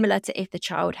similar to if the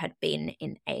child had been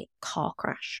in a car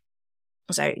crash.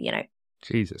 So,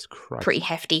 Jesus Christ. Pretty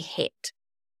hefty hit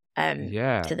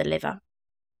to the liver.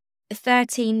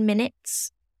 13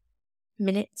 minutes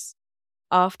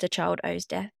after child O's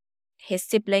death, his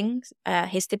sibling,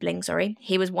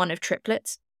 he was one of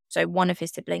triplets, so one of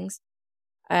his siblings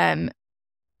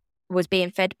was being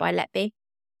fed by Letby.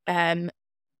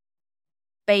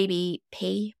 Baby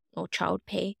P, or child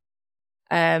P,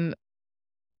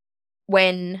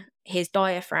 when his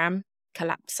diaphragm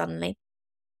collapsed suddenly.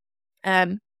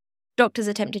 Doctors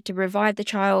attempted to revive the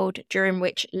child, during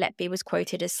which Letby was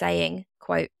quoted as saying,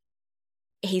 quote,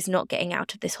 "He's not getting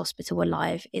out of this hospital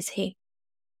alive, is he?"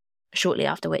 Shortly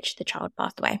after which the child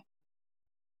passed away.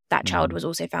 That child was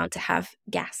also found to have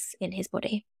gas in his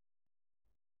body.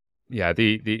 Yeah,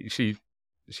 she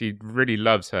really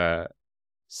loves her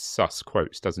sus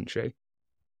quotes, doesn't she?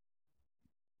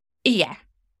 Yeah.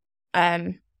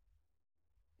 I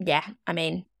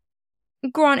mean,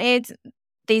 granted,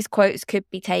 these quotes could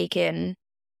be taken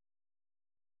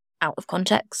out of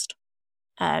context.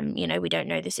 We don't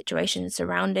know the situation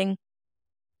surrounding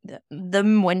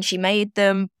them when she made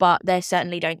them, but they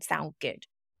certainly don't sound good.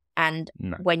 And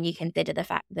when you consider the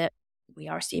fact that we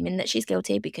are assuming that she's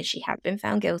guilty because she has been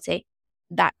found guilty,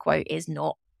 that quote is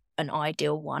not an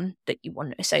ideal one that you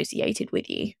want associated with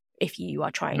you if you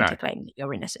are trying to claim that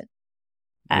you're innocent.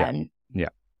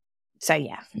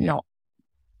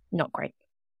 Not great.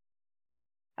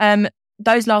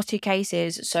 Those last 2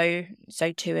 cases, so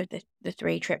 2 of the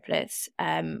 3 triplets,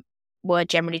 were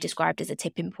generally described as a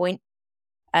tipping point.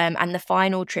 And the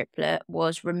final triplet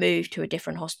was removed to a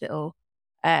different hospital,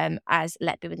 as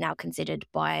Letby was now considered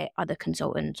by other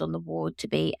consultants on the ward to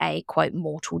be a, quote,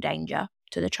 mortal danger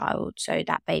to the child. So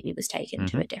that baby was taken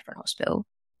to a different hospital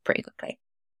pretty quickly.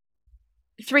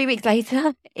 3 weeks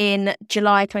later, in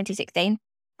July 2016,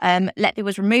 Letby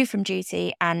was removed from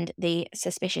duty and the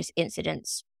suspicious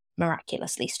incidents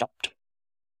miraculously stopped.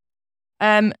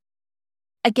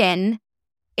 Again,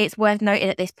 it's worth noting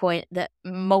at this point that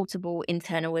multiple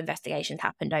internal investigations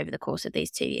happened over the course of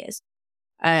these 2 years.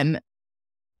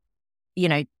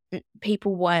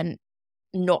 People weren't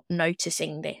not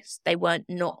noticing this. They weren't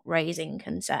not raising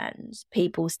concerns.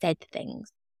 People said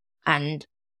things. And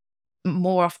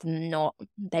more often than not,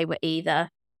 they were either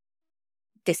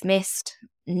dismissed,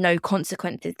 no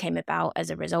consequences came about as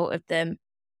a result of them,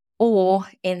 or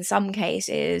in some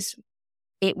cases,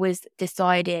 it was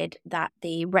decided that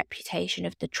the reputation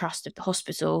of the trust of the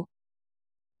hospital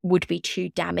would be too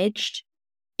damaged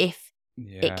if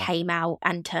it came out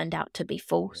and turned out to be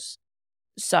false.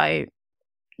 So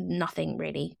nothing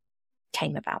really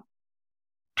came about.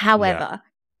 However,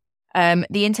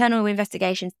 the internal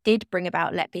investigations did bring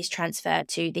about Letby's transfer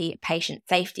to the patient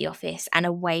safety office and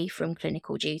away from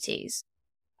clinical duties.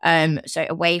 So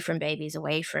away from babies,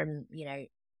 away from,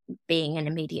 being an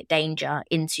immediate danger,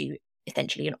 into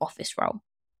essentially an office role,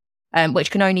 which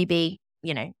can only be,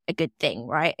 a good thing,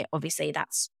 right? Obviously,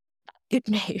 that's good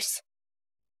news.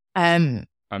 I'm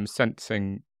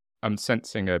sensing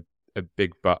a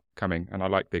big butt coming, and I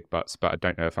like big butts, but I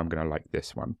don't know if I'm going to like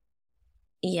this one.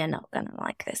 You're not going to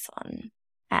like this one.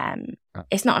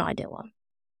 It's not an ideal one.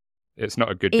 It's not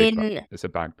a good big butt. It's a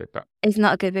bad big butt. It's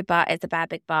not a good big butt. It's a bad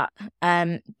big butt.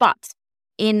 But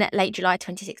in late July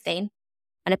 2016,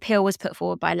 an appeal was put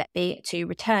forward by Letby to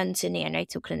return to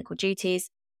neonatal clinical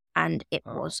duties, and it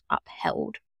was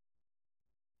upheld.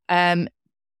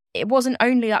 It wasn't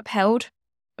only upheld,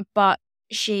 but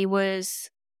she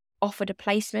was offered a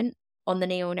placement on the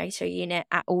neonatal unit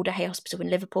at Alderhay Hospital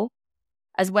in Liverpool,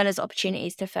 as well as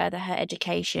opportunities to further her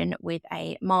education with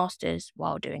a master's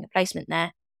while doing a placement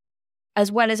there,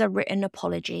 as well as a written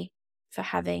apology for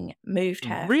having moved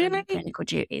her from clinical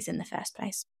duties in the first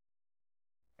place.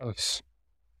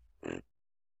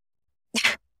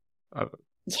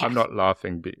 Yeah. I'm not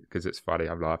laughing because it's funny.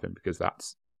 I'm laughing because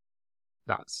that's.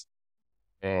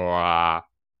 Oh,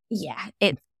 Yeah,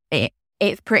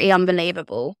 it's pretty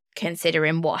unbelievable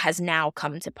considering what has now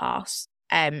come to pass.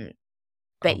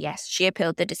 But yes, she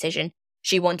appealed the decision.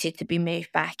 She wanted to be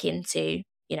moved back into,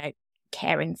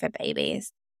 caring for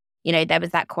babies. There was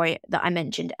that quote that I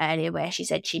mentioned earlier where she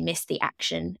said she missed the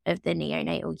action of the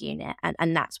neonatal unit,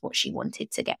 and that's what she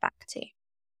wanted to get back to.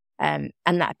 And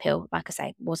that appeal, like I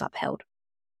say, was upheld.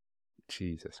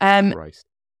 Jesus Christ.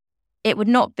 It would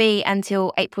not be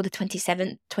until April the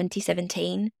 27th,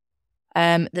 2017,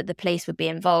 that the police would be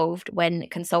involved when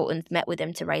consultants met with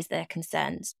them to raise their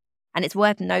concerns. And it's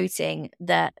worth noting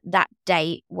that that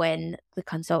date when the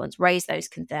consultants raised those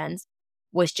concerns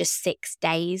was just 6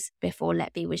 days before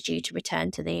Letby was due to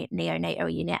return to the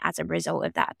neonatal unit as a result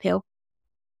of that appeal.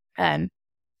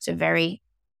 So very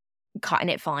cutting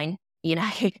it fine,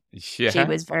 Yeah. She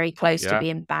was very close to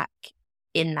being back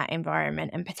in that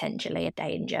environment and potentially a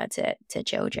danger to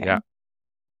children.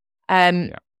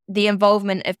 The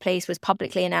involvement of police was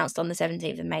publicly announced on the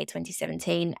 17th of May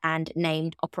 2017 and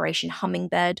named Operation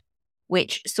Hummingbird,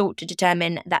 which sought to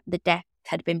determine that the death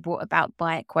had been brought about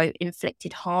by, quote,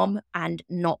 inflicted harm and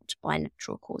not by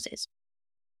natural causes.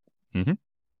 Mm-hmm.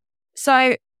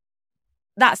 So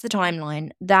that's the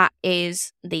timeline. That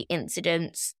is the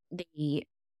incidents, the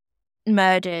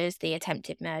murders, the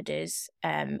attempted murders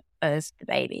of the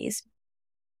babies.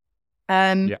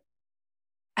 I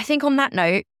think on that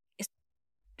note, it's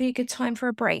be a good time for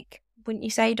a break, wouldn't you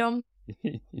say, Dom?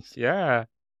 Yeah.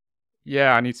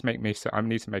 I need to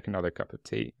make another cup of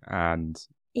tea and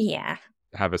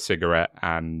have a cigarette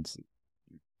and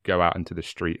go out into the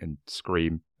street and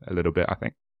scream a little bit, I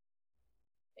think.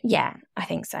 Yeah, I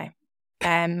think so.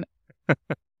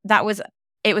 It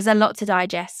was a lot to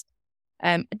digest.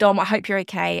 Dom, I hope you're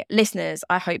okay. Listeners,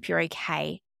 I hope you're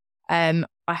okay. I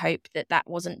hope that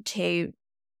wasn't too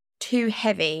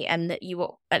heavy and that you were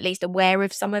at least aware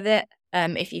of some of it,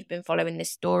 if you've been following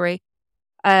this story.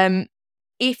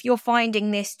 If you're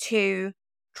finding this too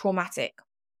traumatic,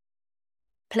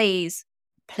 please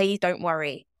don't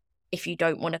worry if you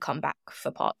don't want to come back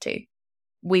for part 2.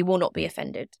 We will not be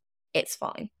offended. It's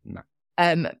fine. No.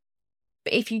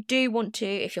 But if you do want to,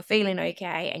 if you're feeling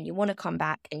okay and you want to come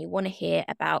back and you want to hear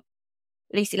about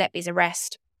Lucy Letby's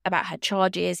arrest, about her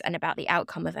charges and about the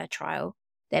outcome of her trial,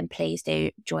 then please do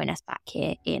join us back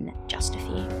here in just a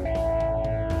few.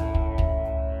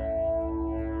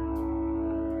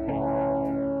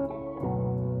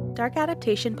 Dark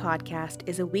Adaptation Podcast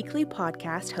is a weekly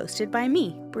podcast hosted by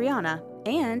me, Brianna,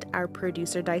 and our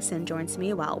producer Dyson joins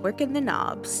me while working the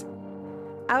knobs.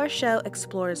 Our show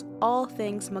explores all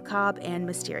things macabre and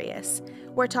mysterious.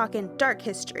 We're talking dark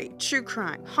history, true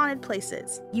crime, haunted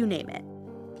places, you name it.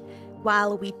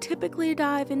 While we typically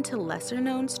dive into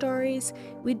lesser-known stories,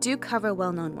 we do cover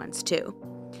well-known ones too.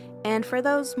 And for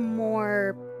those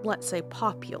more, let's say,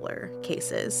 popular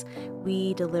cases,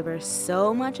 we deliver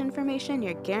so much information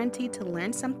you're guaranteed to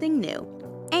learn something new.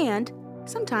 And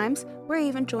sometimes we're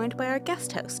even joined by our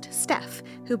guest host, Steph,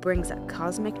 who brings a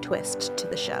cosmic twist to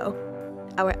the show.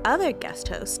 Our other guest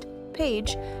host,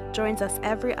 Paige, joins us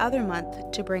every other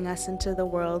month to bring us into the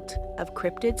world of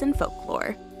cryptids and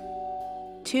folklore.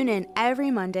 Tune in every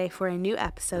Monday for a new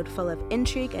episode full of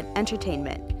intrigue and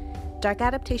entertainment. Dark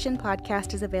Adaptation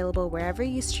Podcast is available wherever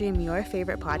you stream your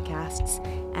favorite podcasts,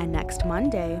 and next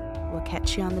Monday, we'll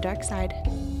catch you on the dark side.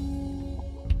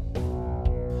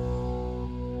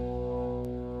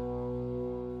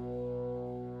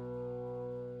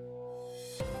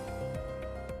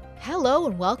 Hello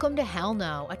and welcome to Hell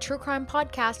No, a true crime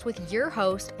podcast with your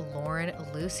host, Lauren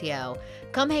Lucio.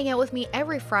 Come hang out with me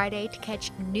every Friday to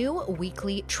catch new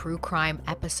weekly true crime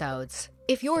episodes.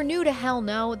 If you're new to Hell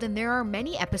No, then there are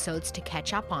many episodes to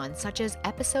catch up on, such as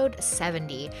episode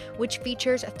 70, which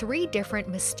features 3 different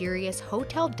mysterious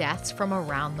hotel deaths from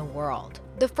around the world.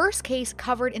 The first case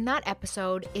covered in that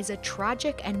episode is a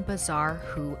tragic and bizarre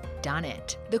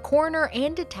whodunit. The coroner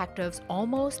and detectives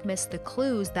almost missed the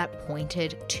clues that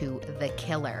pointed to the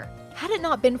killer. Had it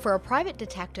not been for a private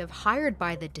detective hired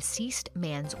by the deceased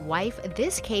man's wife,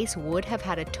 this case would have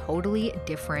had a totally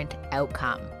different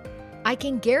outcome. I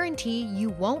can guarantee you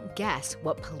won't guess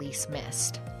what police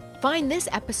missed. Find this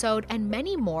episode and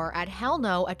many more at Hell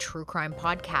No, a true crime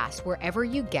podcast, wherever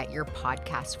you get your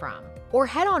podcasts from. Or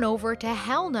head on over to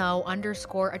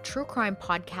hellno_a true crime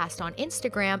podcast on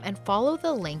Instagram and follow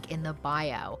the link in the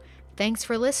bio. Thanks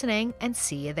for listening and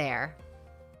see you there.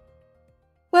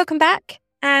 Welcome back,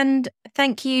 and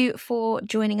thank you for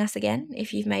joining us again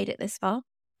if you've made it this far.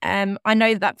 I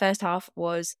know that first half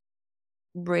was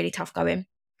really tough going.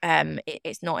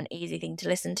 It's not an easy thing to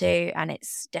listen to, and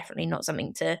it's definitely not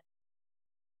something to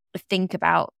think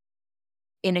about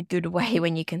in a good way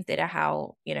when you consider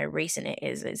how, recent it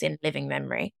is. It's in living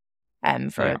memory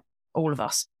for all of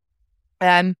us.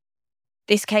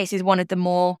 This case is one of the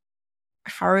more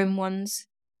harrowing ones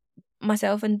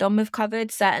myself and Dom have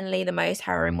covered. Certainly the most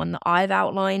harrowing one that I've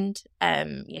outlined.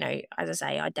 As I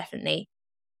say,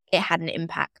 it had an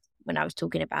impact when I was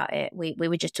talking about it. We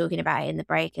were just talking about it in the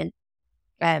break, and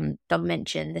Dom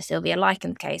mentioned the Sylvia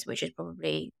Likens case, which is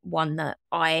probably one that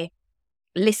I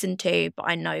listened to, but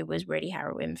I know was really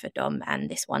harrowing for Dom, and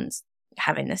this one's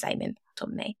having the same impact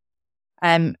on me.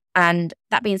 And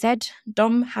that being said,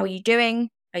 Dom, how are you doing?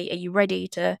 Are you ready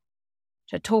to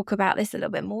talk about this a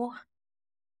little bit more?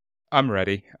 I'm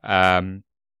ready. That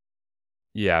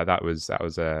was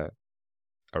a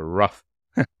rough,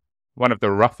 one of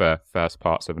the rougher first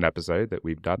parts of an episode that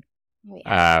we've done.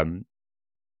 Yeah.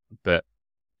 But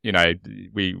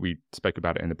we spoke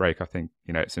about it in the break. I think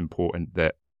it's important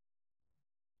that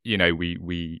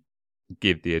we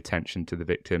give the attention to the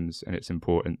victims, and it's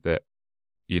important that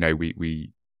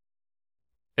we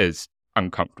as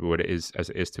uncomfortable as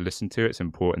it is to listen to, it's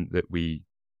important that we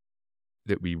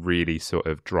really sort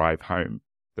of drive home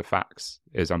the facts,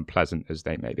 as unpleasant as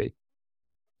they may be.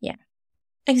 Yeah,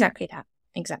 exactly that.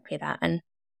 And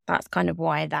that's kind of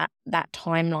why that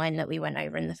timeline that we went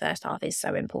over in the first half is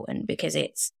so important, because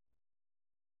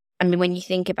when you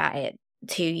think about it,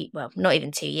 not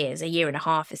even 2 years, a year and a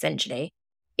half essentially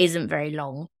isn't very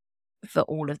long for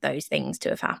all of those things to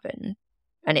have happened.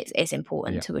 And it's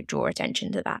important to draw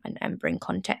attention to that and bring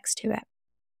context to it.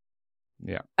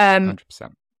 Yeah,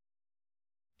 100%.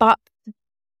 But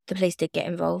the police did get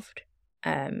involved,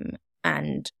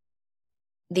 and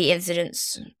the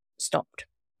incidents stopped,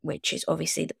 which is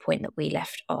obviously the point that we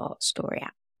left our story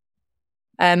at.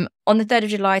 On the 3rd of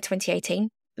July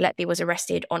 2018, Letby was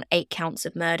arrested on 8 counts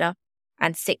of murder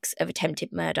and 6 of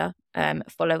attempted murder,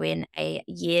 following a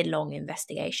year-long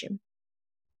investigation.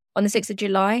 On the 6th of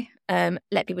July,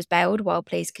 Letby was bailed while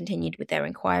police continued with their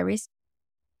inquiries.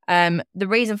 The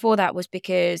reason for that was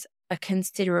because a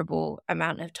considerable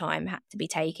amount of time had to be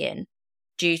taken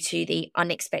due to the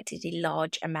unexpectedly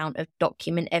large amount of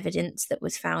document evidence that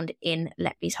was found in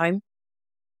Letby's home.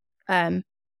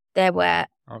 There were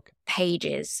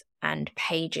pages and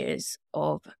pages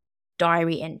of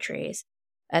diary entries,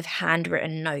 of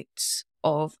handwritten notes,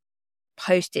 of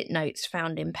post-it notes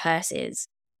found in purses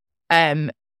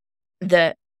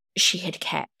that she had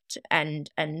kept and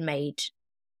made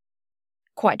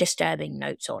quite disturbing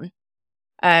notes on.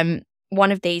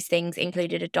 One of these things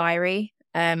included a diary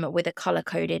with a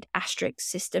colour-coded asterisk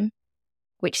system,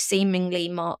 which seemingly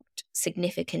marked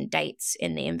significant dates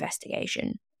in the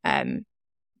investigation,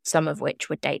 some of which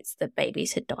were dates that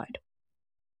babies had died.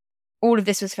 All of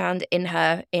this was found in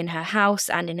her house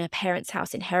and in her parents'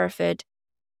 house in Hereford,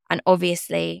 and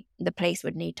obviously the police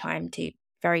would need time to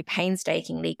very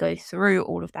painstakingly go through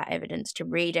all of that evidence, to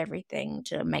read everything,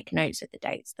 to make notes of the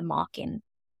dates, the marking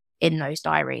in those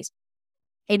diaries,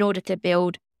 in order to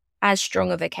build as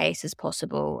strong of a case as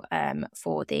possible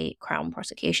for the Crown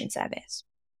Prosecution Service.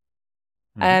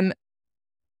 Mm-hmm.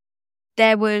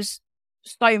 There was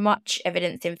so much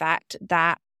evidence, in fact,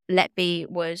 that Letby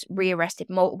was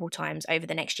rearrested multiple times over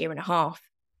the next year and a half,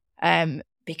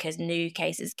 because new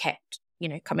cases kept,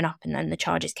 coming up, and then the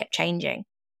charges kept changing,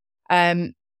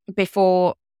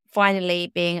 before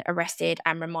finally being arrested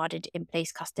and remanded in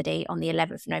police custody on the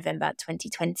 11th of November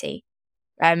 2020,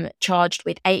 charged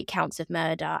with 8 counts of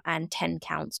murder and 10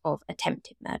 counts of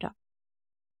attempted murder.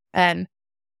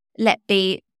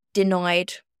 Letby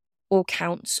denied all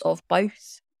counts of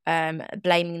both,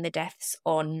 blaming the deaths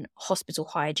on hospital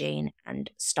hygiene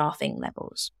and staffing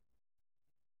levels.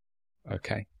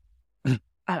 Okay.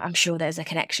 I'm sure there's a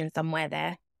connection somewhere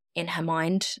there in her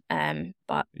mind,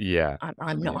 but yeah,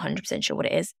 I'm not 100% sure what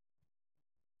it is.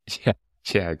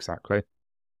 Yeah, exactly.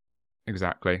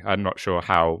 I'm not sure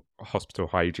how hospital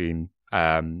hygiene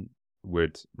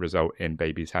would result in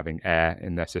babies having air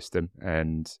in their system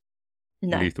and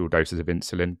lethal doses of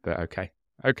insulin, but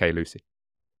okay, Lucy.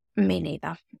 Me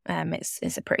neither.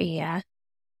 It's a pretty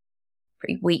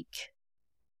weak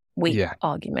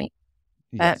argument.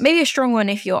 Yes. Maybe a strong one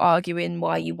if you're arguing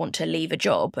why you want to leave a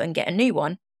job and get a new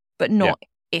one, but not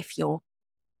if you're,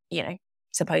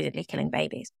 supposedly killing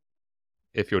babies.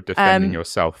 If you're defending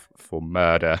yourself for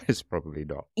murder, it's probably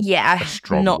not a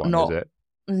strong one, is it?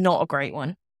 Not a great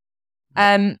one.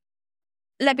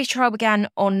 Letby's trial began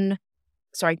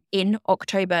in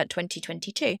October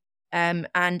 2022.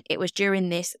 And it was during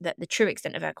this that the true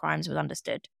extent of her crimes was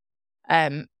understood.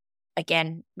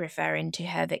 again referring to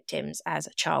her victims as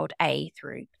child A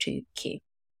through to Q.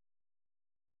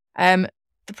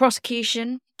 The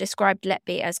prosecution described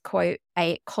Letby as, quote,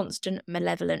 a constant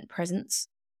malevolent presence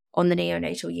on the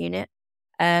neonatal unit,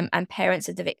 and parents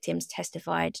of the victims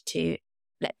testified to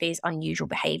Letby's unusual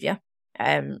behaviour,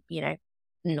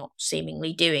 not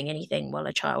seemingly doing anything while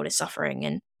a child is suffering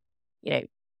and,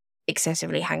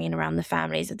 excessively hanging around the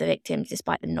families of the victims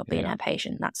despite them not being her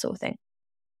patient, that sort of thing.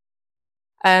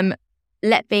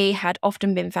 Letby had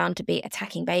often been found to be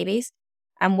attacking babies,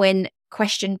 and when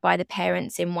questioned by the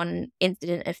parents in one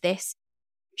incident of this,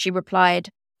 she replied,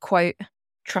 quote,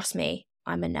 "Trust me,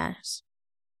 I'm a nurse."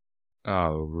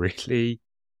 Oh, really?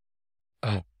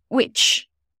 Which,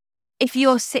 if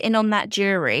you're sitting on that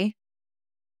jury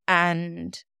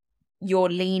and you're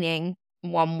leaning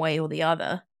one way or the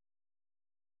other,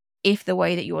 if the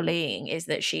way that you're leaning is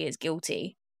that she is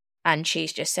guilty and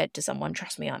she's just said to someone,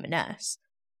 "Trust me, I'm a nurse,"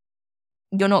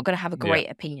 you're not going to have a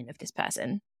great opinion of this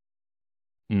person.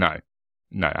 No,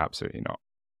 absolutely not.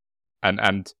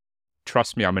 And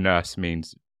trust me, I'm a nurse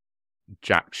means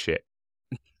jack shit.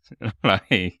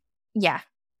 Like, yeah,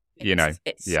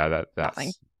 that's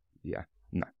nothing.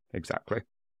 No, exactly.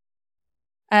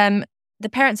 The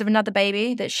parents of another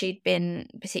baby that she'd been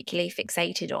particularly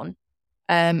fixated on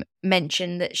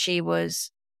mentioned that she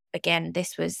was, again,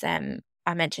 this was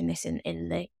I mentioned this in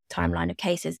the timeline of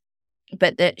cases,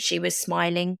 but that she was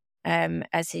smiling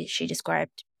as she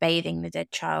described bathing the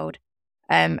dead child,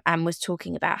 and was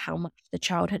talking about how much the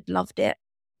child had loved it,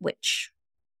 which,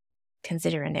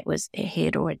 considering he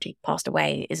had already passed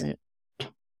away, isn't a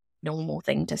normal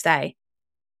thing to say.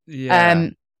 Yeah.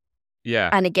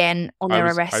 And again, on their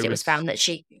arrest, it was found that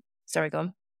she... Sorry, go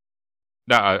on.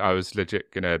 No, I was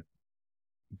legit going to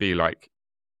be like,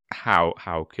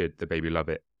 how could the baby love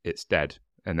it? It's dead.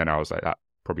 And then I was like, that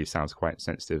probably sounds quite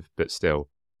insensitive, but still,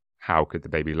 how could the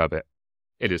baby love it?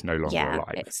 It is no longer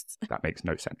alive. That makes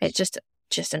no sense. It's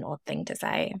just an odd thing to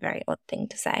say, a very odd thing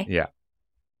to say. Yeah.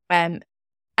 And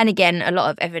again, a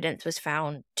lot of evidence was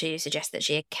found to suggest that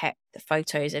she had kept the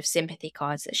photos of sympathy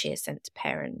cards that she had sent to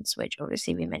parents, which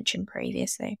obviously we mentioned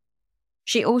previously.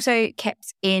 She also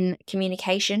kept in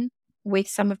communication with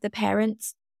some of the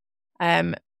parents,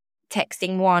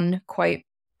 texting one, quote,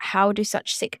 "How do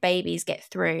such sick babies get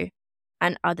through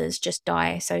and others just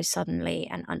die so suddenly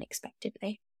and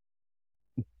unexpectedly?"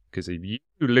 Because of you,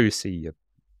 Lucy, you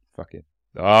fucking...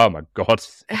 Oh, my God.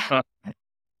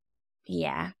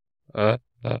 Yeah.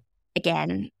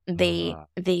 Again, the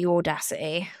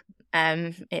audacity.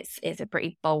 It's a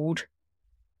pretty bold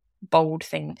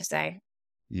thing to say.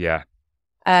 Yeah.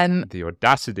 The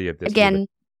audacity of this again.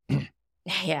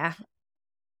 Yeah.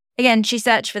 Again, she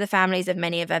searched for the families of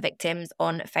many of her victims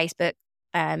on Facebook.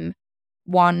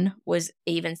 One was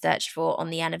even searched for on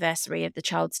the anniversary of the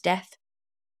child's death.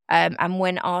 And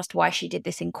when asked why she did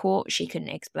this in court, she couldn't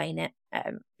explain it.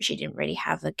 She didn't really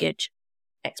have a good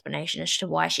explanation as to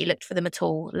why she looked for them at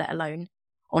all, let alone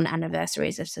on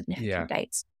anniversaries of significant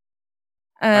dates.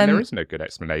 And there is no good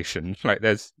explanation. Like,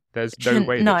 there's no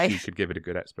way that she could give it a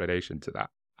good explanation to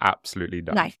that. Absolutely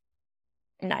none.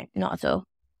 No, not at all.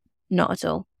 Not at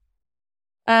all.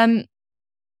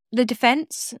 The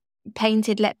defence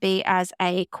painted Letby as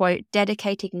a, quote,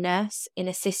 dedicated nurse in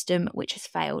a system which has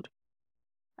failed.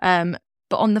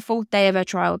 But on the fourth day of her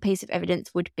trial, a piece of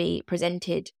evidence would be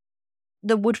presented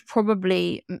that would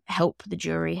probably help the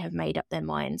jury have made up their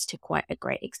minds to quite a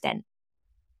great extent.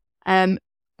 The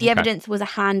evidence was a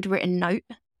handwritten note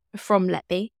from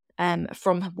Letby,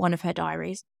 from one of her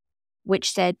diaries,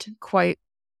 which said, quote,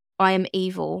 "I am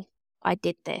evil, I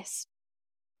did this."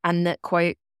 And that,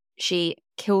 quote, she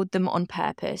killed them on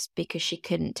purpose because she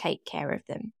couldn't take care of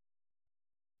them.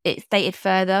 It stated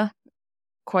further,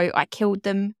 quote, "I killed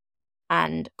them,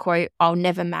 and, quote, I'll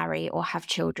never marry or have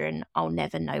children. I'll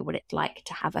never know what it's like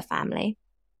to have a family."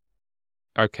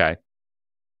 Okay.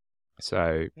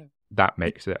 So that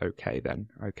makes it okay then.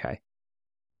 Okay.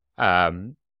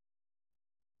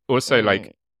 Also,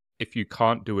 like, if you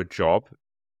can't do a job,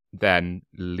 then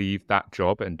leave that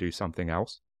job and do something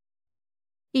else.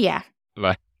 Yeah.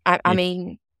 Like, I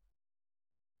mean,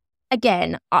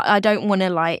 again, I don't want to,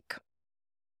 like,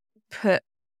 put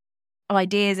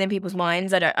ideas in people's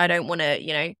minds. I don't want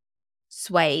to,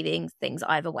 sway things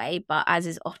either way. But as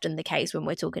is often the case when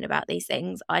we're talking about these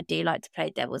things, I do like to play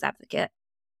devil's advocate.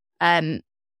 And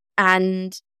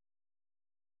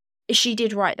she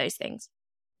did write those things.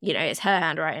 It's her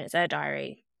handwriting, it's her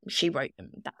diary. She wrote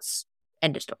them. That's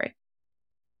end of story.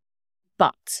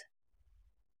 But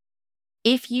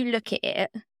if you look at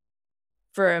it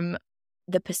from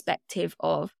the perspective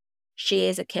of she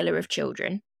is a killer of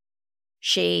children,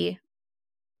 she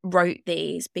wrote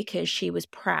these because she was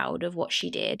proud of what she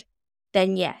did,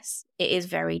 then yes, it is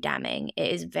very damning.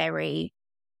 It is very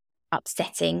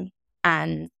upsetting,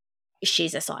 and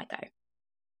she's a psycho.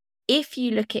 If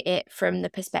you look at it from the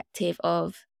perspective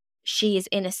of she is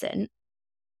innocent,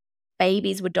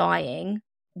 babies were dying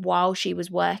while she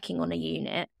was working on a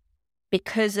unit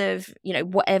because of,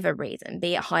 whatever reason,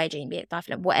 be it hygiene, be it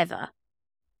stifling, whatever.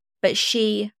 But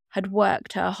she had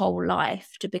worked her whole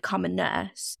life to become a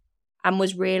nurse and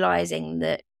was realizing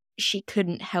that she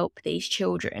couldn't help these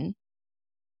children.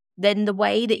 Then the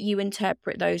way that you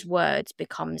interpret those words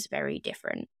becomes very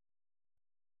different.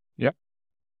 Yep.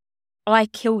 I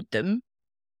killed them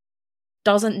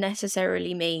doesn't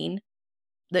necessarily mean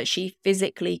that she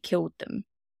physically killed them.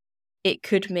 It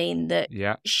could mean that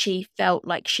she felt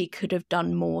like she could have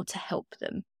done more to help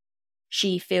them.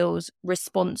 She feels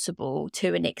responsible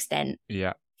to an extent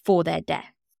for their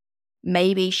death.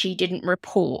 Maybe she didn't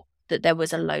report that there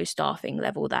was a low staffing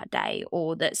level that day,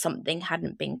 or that something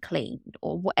hadn't been cleaned,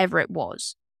 or whatever it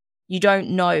was. You don't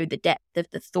know the depth of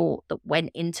the thought that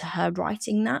went into her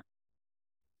writing that.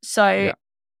 So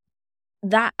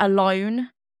that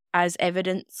alone as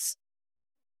evidence,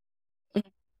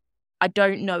 I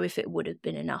don't know if it would have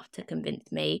been enough to convince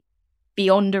me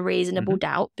beyond a reasonable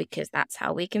doubt, because that's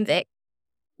how we convict,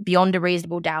 beyond a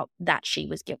reasonable doubt that she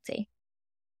was guilty.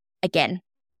 Again.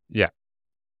 Yeah.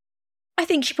 I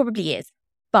think she probably is,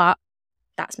 but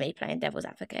that's me playing devil's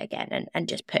advocate again and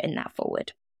just putting that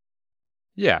forward.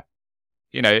 Yeah.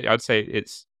 I'd say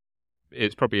it's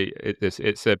probably,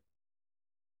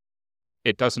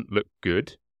 it doesn't look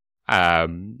good.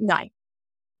 No.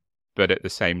 But at the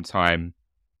same time,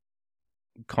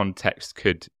 context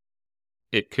could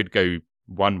go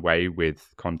one way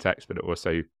with context, but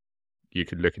also you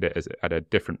could look at it at a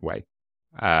different way.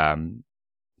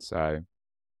 So,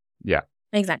 yeah.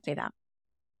 Exactly that.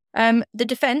 The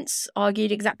defense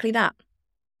argued exactly that.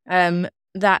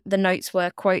 That the notes were,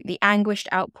 quote, the anguished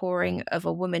outpouring of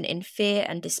a woman in fear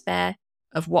and despair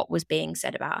of what was being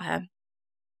said about her.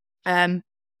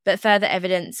 But further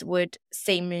evidence would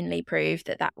seemingly prove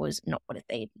that was not what it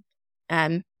did.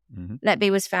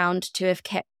 Letby was found to have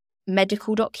kept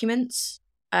medical documents,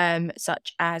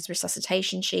 such as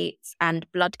resuscitation sheets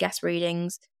and blood gas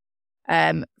readings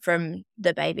from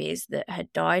the babies that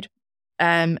had died.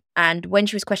 And when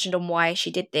she was questioned on why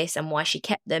she did this and why she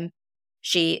kept them,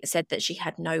 she said that she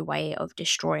had no way of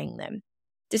destroying them,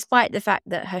 despite the fact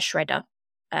that her shredder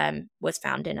was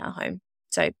found in her home.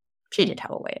 So she did have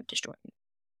a way of destroying them.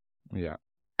 Yeah.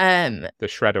 The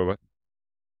shredder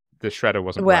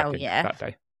wasn't working that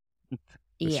day.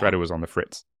 The shredder was on the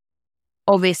fritz.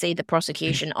 Obviously, the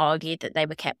prosecution argued that they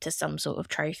were kept as some sort of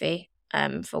trophy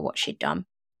for what she'd done.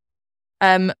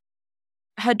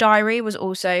 Her diary was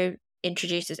also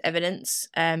introduced as evidence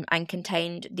and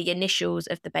contained the initials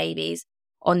of the babies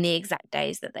on the exact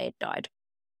days that they had died.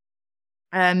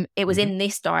 It was in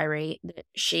this diary that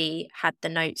she had the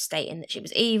note stating that she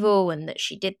was evil and that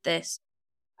she did this.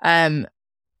 And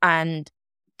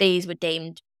these were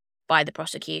deemed by the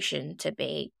prosecution to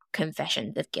be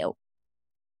confessions of guilt.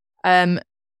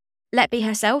 Letby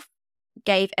herself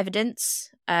gave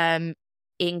evidence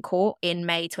in court in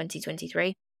May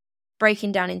 2023,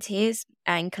 breaking down in tears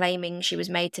and claiming she was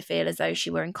made to feel as though she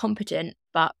were incompetent,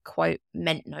 but, quote,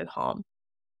 meant no harm.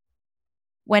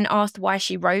 When asked why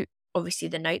she wrote, obviously,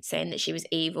 the note saying that she was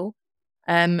evil,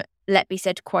 Letby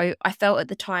said, quote, I felt at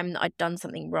the time that I'd done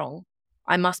something wrong.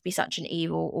 I must be such an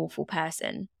evil, awful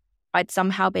person. I'd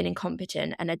somehow been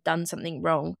incompetent and had done something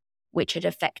wrong, which had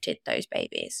affected those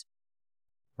babies.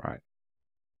 Right.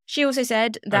 She also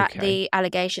said that the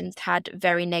allegations had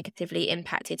very negatively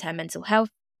impacted her mental health,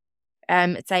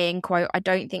 saying, quote, I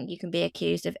don't think you can be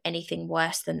accused of anything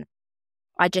worse than that.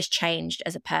 I just changed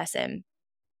as a person.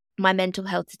 My mental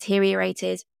health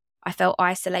deteriorated. I felt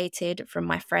isolated from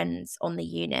my friends on the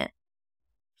unit.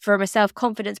 From a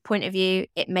self-confidence point of view,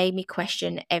 it made me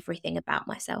question everything about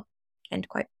myself. End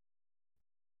quote.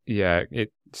 Yeah,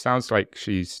 it sounds like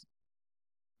she's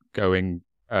going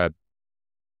a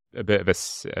bit of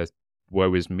a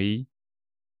woe is me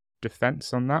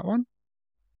defense on that one.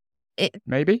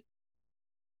 Maybe.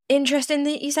 Interesting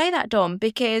that you say that, Dom,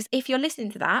 because if you're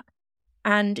listening to that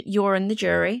and you're in the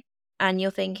jury and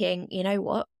you're thinking, you know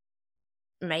what,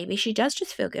 maybe she does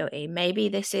just feel guilty. Maybe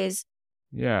this is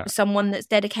someone that's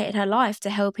dedicated her life to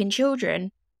helping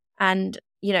children, and,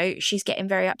 she's getting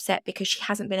very upset because she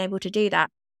hasn't been able to do that.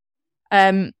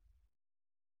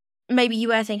 Maybe you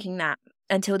were thinking that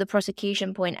until the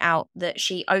prosecution point out that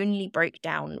she only broke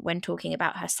down when talking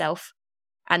about herself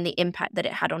and the impact that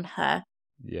it had on her.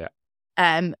 Yeah.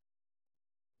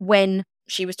 When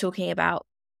she was talking about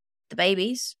the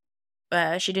babies.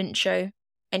 She didn't show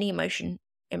any emotion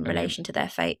in relation to their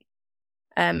fate.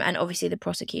 And obviously the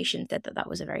prosecution said that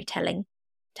was a very telling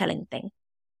thing.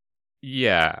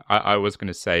 Yeah, I was going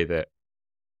to say that,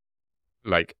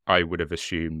 like, I would have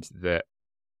assumed that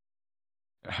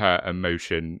her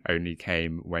emotion only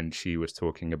came when she was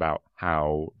talking about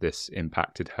how this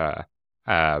impacted her.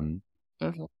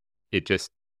 It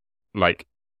just, like,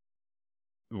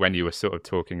 when you were sort of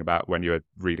talking about, when you were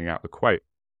reading out the quote,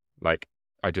 like,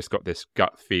 I just got this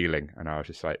gut feeling, and I was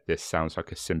just like, this sounds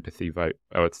like a sympathy vote.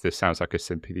 This sounds like a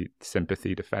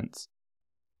sympathy defense.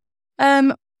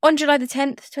 On July the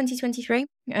 10th, 2023,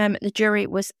 the jury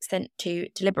was sent to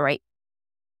deliberate.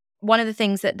 One of the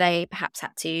things that they perhaps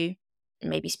had to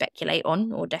maybe speculate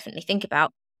on, or definitely think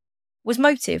about, was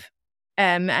motive.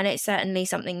 And it's certainly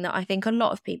something that I think a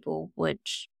lot of people would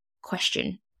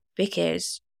question,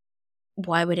 because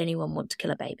why would anyone want to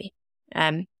kill a baby?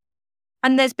 And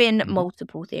there's been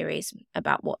multiple theories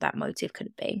about what that motive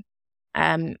could be.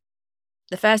 The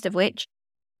first of which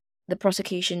the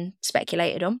prosecution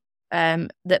speculated on,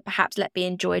 that perhaps Letby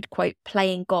enjoyed, quote,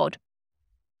 playing God,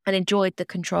 and enjoyed the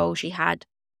control she had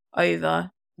over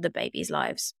the babies'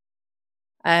 lives.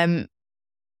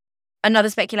 Another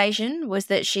speculation was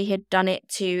that she had done it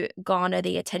to garner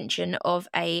the attention of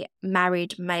a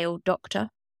married male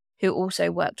doctor who also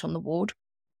worked on the ward,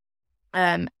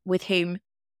 with whom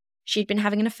she'd been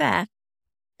having an affair.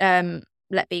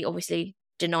 Letby obviously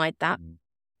denied that.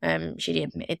 She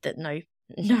admitted that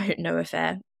no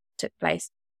affair took place.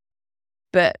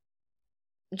 But,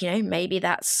 maybe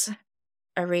that's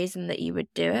a reason that you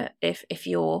would do it. If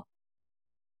you're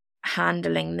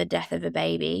handling the death of a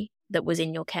baby that was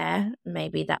in your care,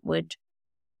 maybe that would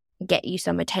get you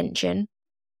some attention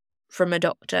from a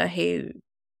doctor who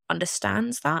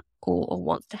understands that or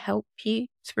wants to help you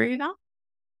through that.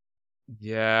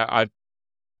 I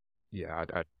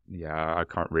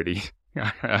can't really.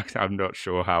 I'm not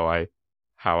sure how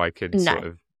I could sort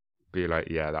of be like,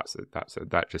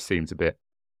 that just seems a bit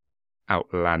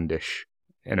outlandish.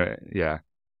 Yeah,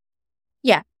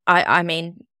 I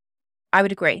mean, I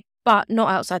would agree, but not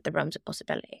outside the realms of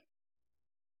possibility.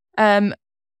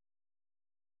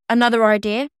 Another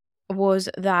idea was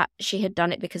that she had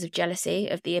done it because of jealousy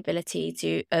of the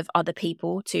ability of other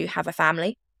people to have a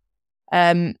family.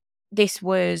 This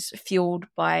was fueled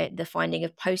by the finding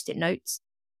of Post-it notes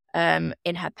in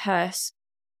her purse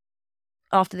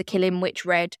after the killing, which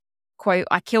read, quote,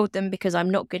 "I killed them because I'm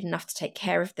not good enough to take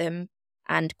care of them,"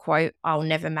 and, quote, "I'll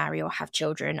never marry or have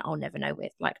children. I'll never know what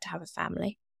it's like to have a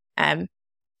family."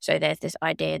 So there's this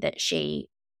idea that she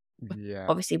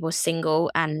obviously was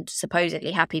single and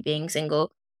supposedly happy being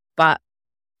single, but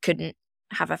couldn't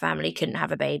have a family, couldn't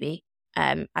have a baby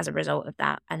as a result of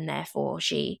that. And therefore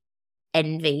she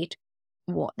envied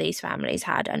what these families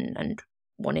had and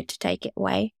wanted to take it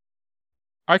away.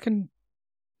 To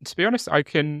be honest, I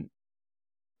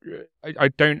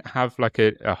don't have like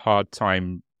a hard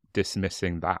time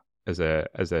dismissing that as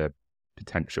a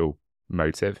potential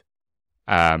motive.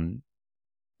 I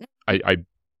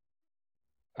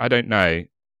don't know.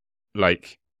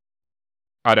 Like,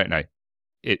 I don't know.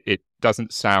 It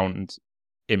doesn't sound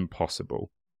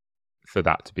impossible for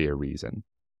that to be a reason.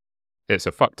 It's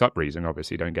a fucked up reason,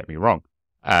 obviously, don't get me wrong.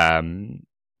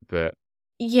 But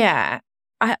yeah,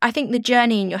 I think the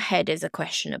journey in your head is a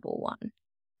questionable one.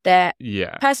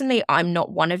 Personally, I'm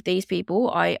not one of these people.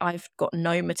 I've got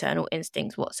no maternal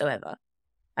instincts whatsoever.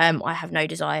 I have no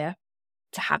desire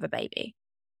to have a baby.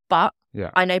 But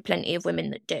I know plenty of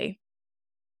women that do,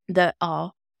 that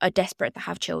are desperate to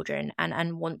have children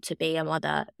and want to be a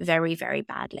mother very, very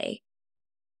badly.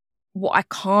 What I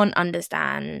can't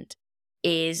understand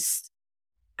is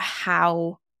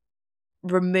how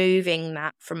removing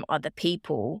that from other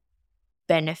people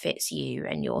benefits you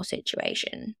and your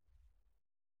situation.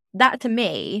 That to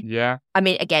me, I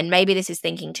mean, again, maybe this is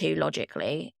thinking too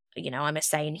logically. I'm a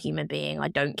sane human being. I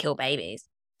don't kill babies.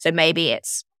 So maybe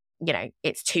it's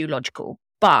too logical.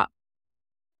 But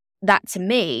that to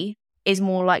me is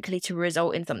more likely to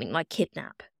result in something like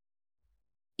kidnap.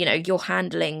 You're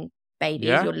handling babies,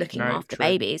 you're looking after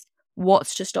babies.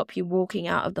 What's to stop you walking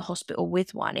out of the hospital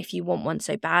with one? If you want one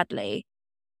so badly,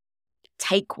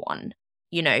 take one.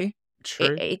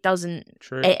 It doesn't.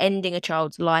 Ending a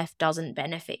child's life doesn't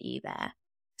benefit you there.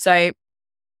 So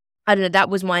I don't know. That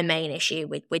was my main issue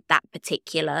with that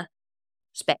particular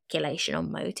speculation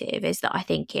on motive, is that I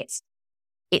think it's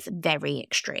very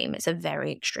extreme. It's a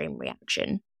very extreme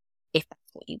reaction, if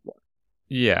that's what you want.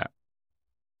 Yeah.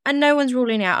 And no one's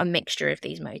ruling out a mixture of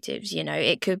these motives.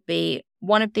 It could be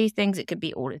one of these things. It could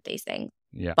be all of these things.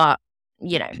 Yeah. But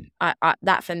you know,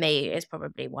 that for me is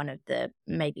probably one of the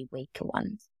maybe weaker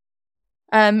ones.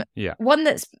 Yeah. One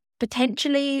that's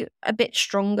potentially a bit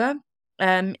stronger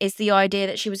is the idea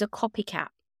that she was a copycat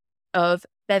of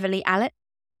Beverly Allitt,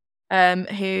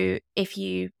 who, if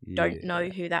you don't know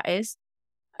who that is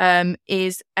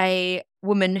a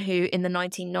woman who in the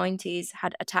 1990s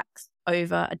had attacks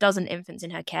over a dozen infants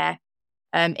in her care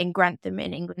in Grantham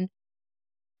in England.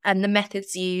 And the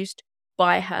methods used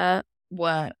by her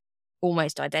were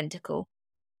almost identical.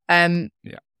 In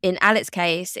Allitt's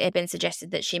case, it had been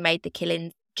suggested that she made the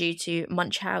killings due to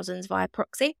Munchausen's via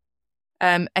proxy,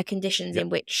 a condition in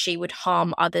which she would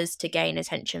harm others to gain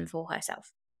attention for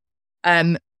herself.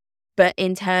 But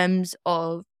in terms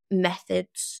of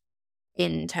methods,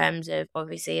 in terms of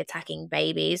obviously attacking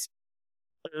babies,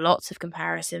 lots of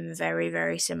comparison, very,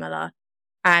 very similar.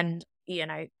 And, you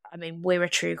know, I mean, we're a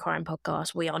true crime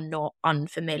podcast. We are not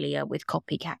unfamiliar with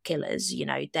copycat killers. You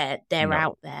know, they're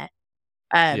out there.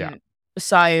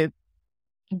 So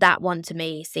that one to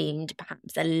me seemed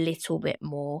perhaps a little bit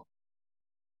more,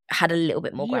 had a little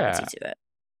bit more gravity to it.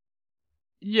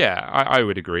 Yeah, I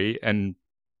would agree. And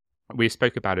we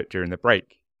spoke about it during the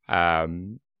break.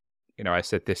 You know, I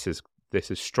said this is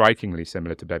strikingly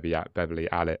similar to Beverly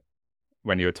Allitt.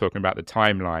 When you were talking about the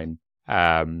timeline,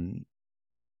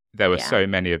 there were so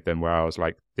many of them where I was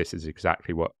like, this is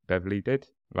exactly what Beverly did.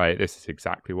 Like, this is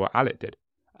exactly what Allitt did.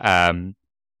 And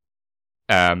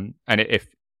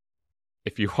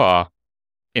if you are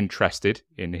interested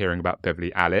in hearing about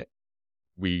Beverly Allitt,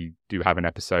 we do have an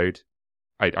episode.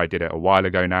 I did it a while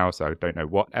ago now, so I don't know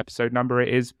what episode number it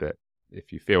is, but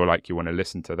if you feel like you want to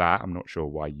listen to that, I'm not sure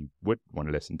why you would want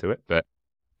to listen to it, but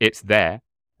it's there.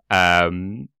 I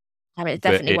mean, it's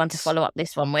definitely one to follow up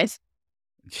this one with.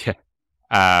 Yeah.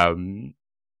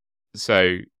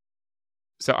 So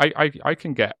I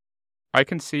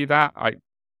can see that.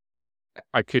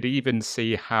 I could even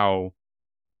see how,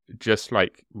 just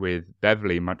like with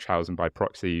Beverly, Munchausen by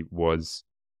proxy was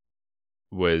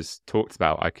talked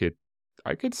about. I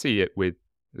could see it with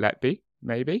Letby,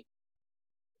 maybe.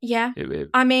 Yeah.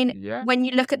 I mean, when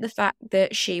you look at the fact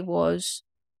that she was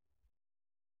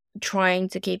trying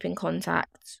to keep in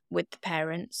contact with the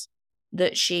parents,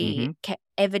 that she kept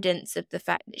evidence of the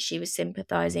fact that she was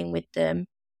sympathizing with them,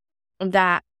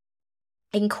 that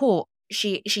in court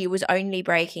she was only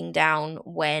breaking down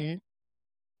when,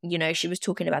 you know, she was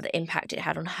talking about the impact it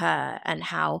had on her and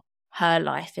how her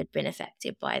life had been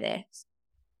affected by this.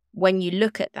 When you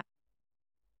look at that,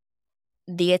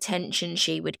 the attention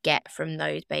she would get from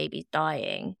those babies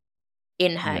dying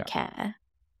in her care,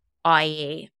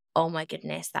 i.e., oh my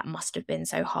goodness, that must have been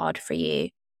so hard for you.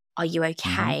 Are you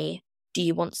okay? Do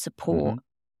you want support?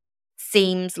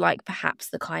 Seems like perhaps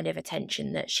the kind of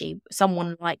attention that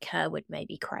someone like her would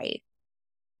maybe crave.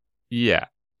 Yeah,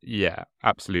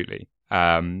 absolutely.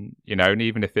 You know, and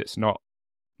even if it's not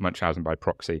Munchausen by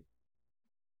proxy,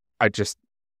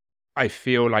 I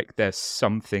feel like there's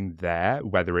something there,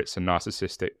 whether it's a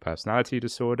narcissistic personality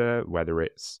disorder, whether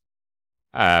it's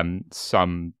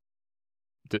some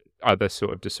other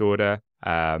sort of disorder.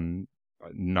 None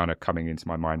are coming into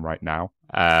my mind right now.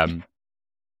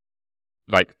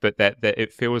 But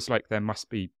it feels like there must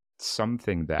be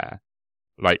something there.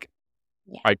 Like,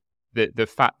 the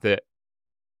fact that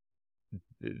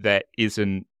there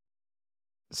isn't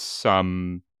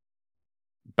some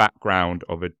background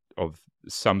of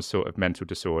some sort of mental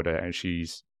disorder, and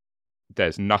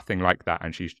there's nothing like that,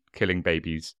 and she's killing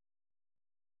babies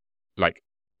like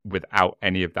without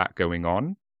any of that going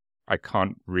on.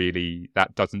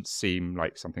 That doesn't seem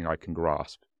like something I can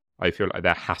grasp. I feel like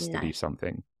there has to be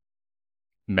something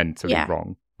mentally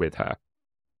wrong with her.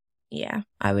 Yeah,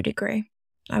 I would agree.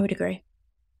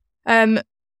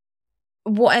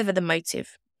 Whatever the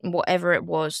motive, whatever it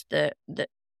was that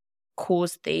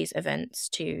caused these events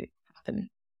to happen,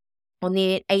 on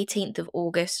the 18th of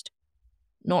August,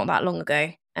 not that long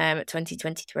ago,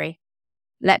 2023,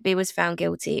 Letby was found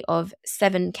guilty of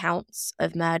 7 counts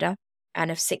of murder and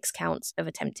of 6 counts of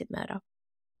attempted murder.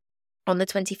 On the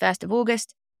 21st of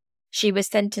August, she was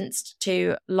sentenced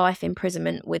to life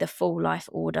imprisonment with a full life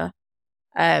order,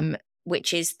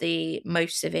 which is the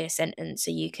most severe sentence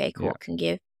a UK court can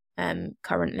give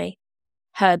currently,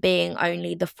 her being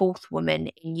only the 4th woman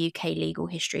in UK legal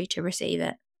history to receive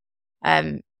it.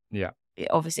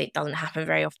 Obviously, it doesn't happen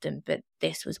very often, but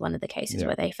this was one of the cases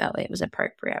where they felt it was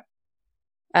appropriate.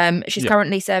 She's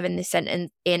currently serving this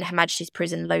sentence in Her Majesty's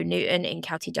Prison, Low Newton, in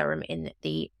County Durham in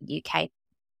the UK.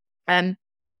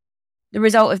 The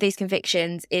result of these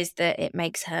convictions is that it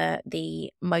makes her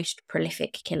the most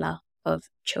prolific killer of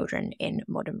children in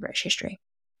modern British history.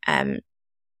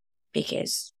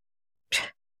 Because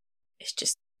It's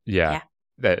just Yeah.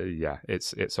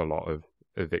 It's a lot of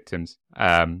victims.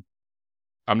 I'm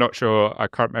not sure. I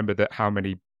can't remember how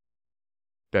many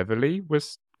Beverly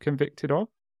was convicted of.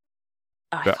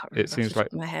 I But can't remember it seems off the like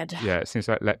top of my head. it seems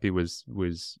like Letby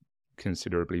was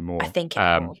considerably more. I think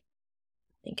it's more.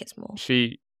 I think it's more.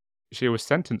 She was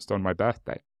sentenced on my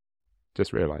birthday.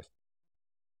 Just realised.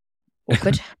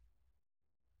 Awkward.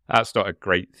 That's not a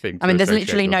great thing to I mean, there's associate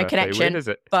literally your no birthday connection, with, is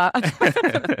it? but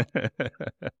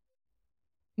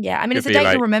yeah, I mean, it's a Could be date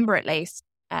like- you'll remember at least.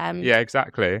 Yeah,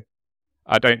 exactly.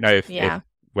 I don't know if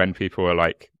when people are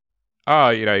like,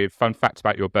 oh, fun fact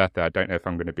about your birthday, I don't know if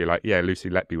I'm going to be like, yeah, Lucy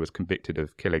Letby was convicted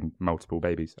of killing multiple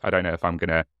babies. I don't know if I'm going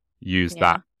to use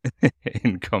that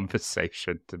in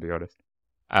conversation, to be honest.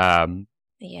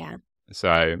 Yeah.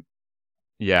 So,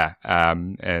 yeah,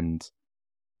 and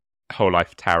whole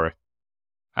life tariff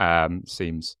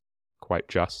seems quite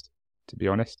just, to be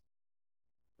honest,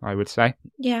 I would say.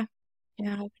 Yeah,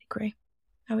 I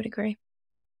would agree.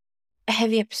 A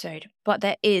heavy episode, but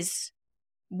there is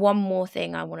one more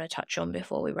thing I want to touch on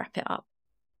before we wrap it up.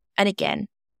 And again,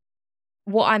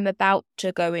 what I'm about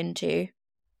to go into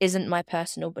isn't my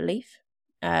personal belief.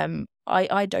 I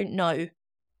don't know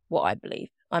what I believe.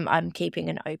 I'm keeping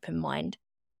an open mind.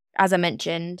 As I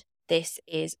mentioned, this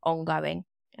is ongoing.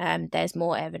 There's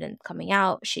more evidence coming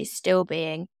out. She's still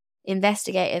being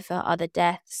investigated for other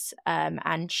deaths,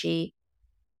 and she,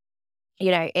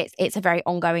 it's a very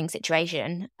ongoing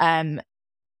situation.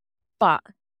 But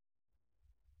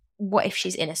what if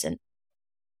she's innocent?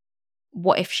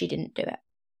 What if she didn't do it?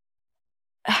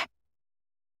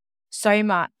 So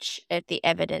much of the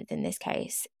evidence in this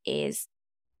case is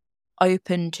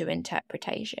open to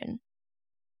interpretation.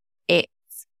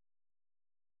 It's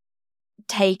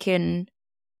taken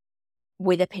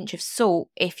with a pinch of salt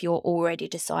if you're already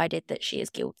decided that she is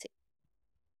guilty.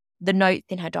 The notes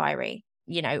in her diary,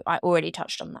 I already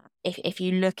touched on that. If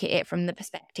you look at it from the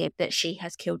perspective that she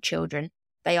has killed children,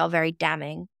 they are very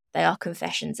damning. They are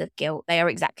confessions of guilt. They are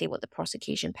exactly what the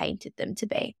prosecution painted them to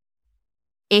be.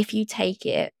 If you take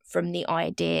it from the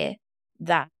idea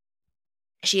that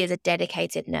she is a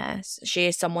dedicated nurse, she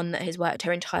is someone that has worked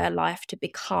her entire life to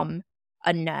become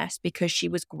a nurse because she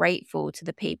was grateful to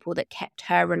the people that kept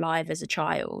her alive as a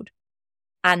child,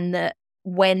 and that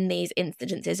when these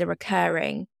incidences are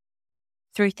occurring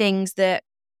through things that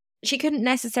she couldn't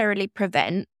necessarily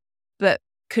prevent but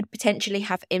could potentially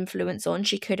have influence on,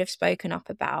 she could have spoken up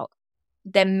about,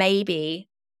 then maybe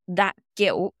that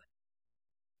guilt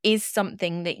is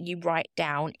something that you write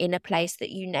down in a place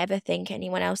that you never think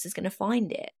anyone else is going to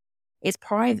find it. It's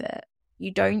private.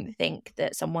 You don't think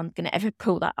that someone's going to ever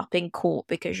pull that up in court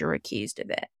because you're accused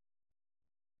of it.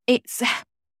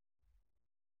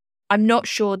 I'm not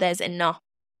sure there's enough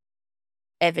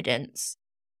evidence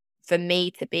for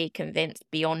me to be convinced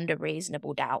beyond a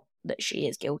reasonable doubt that she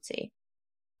is guilty.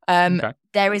 Okay.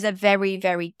 There is a very,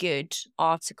 very good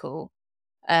article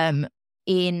in,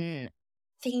 I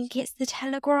think it's the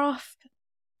Telegraph.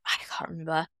 I can't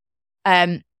remember.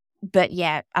 But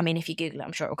yeah, I mean, if you Google it,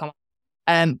 I'm sure it will come up.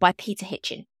 By Peter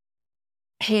Hitchin,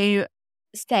 who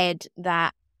said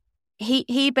that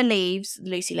he believes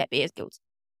Lucy Letby is guilty.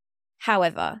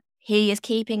 However, he is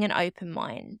keeping an open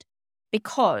mind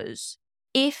because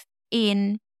if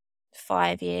in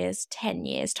 5 years, 10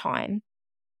 years' time,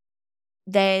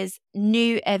 there's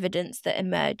new evidence that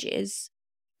emerges,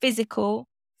 physical,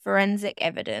 forensic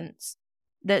evidence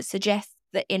that suggests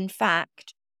that in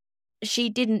fact she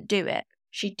didn't do it,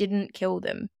 she didn't kill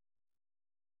them,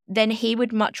 then he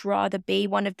would much rather be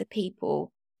one of the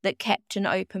people that kept an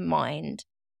open mind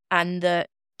and that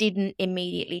didn't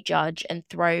immediately judge and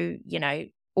throw,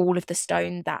 all of the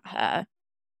stones at her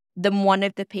than one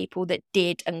of the people that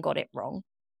did and got it wrong.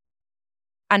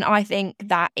 And I think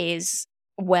that is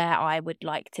where I would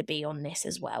like to be on this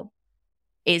as well,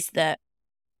 is that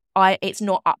it's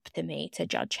not up to me to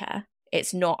judge her.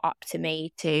 It's not up to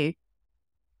me to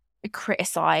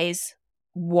criticize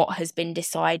what has been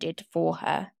decided for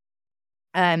her.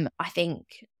 I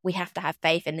think we have to have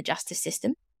faith in the justice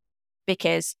system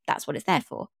because that's what it's there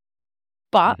for.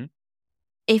 But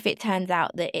if it turns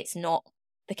out that it's not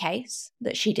the case,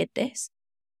 that she did this,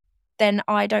 then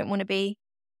I don't want to be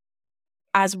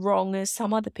as wrong as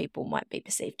some other people might be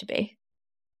perceived to be.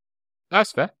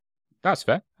 That's fair.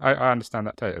 I understand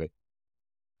that totally.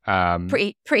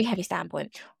 Pretty heavy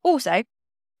standpoint. Also,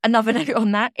 another note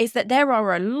on that is that there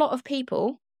are a lot of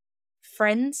people,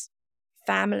 friends,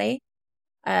 family,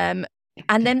 and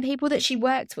then people that she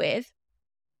worked with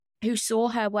who saw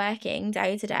her working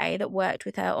day to day, that worked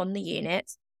with her on the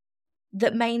units,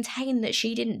 that maintain that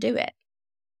she didn't do it,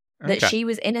 that she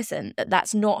was innocent, that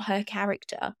that's not her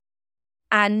character.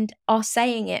 and are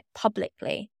saying it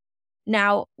publicly.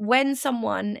 Now, when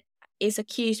someone is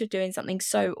accused of doing something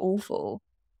so awful,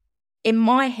 in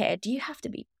my head, you have to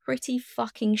be pretty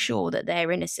fucking sure that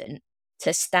they're innocent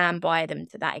to stand by them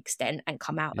to that extent and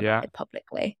come out about it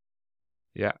publicly.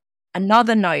 Yeah.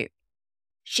 Another note,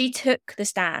 she took the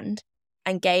stand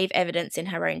and gave evidence in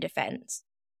her own defense.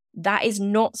 That is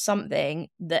not something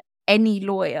that any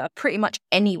lawyer, pretty much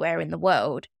anywhere in the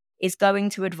world, is going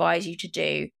to advise you to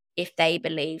do if they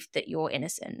believe that you're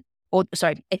innocent.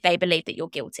 If they believe that you're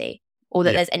guilty or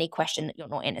that there's any question that you're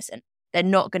not innocent. They're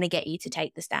not going to get you to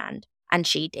take the stand. And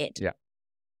she did. Yeah.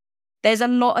 There's a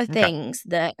lot of things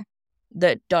that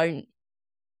don't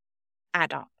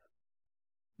add up.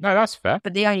 No, that's fair.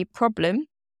 But the only problem,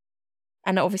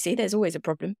 and obviously there's always a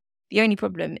problem, the only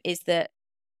problem is that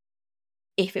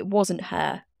if it wasn't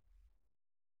her,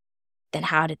 then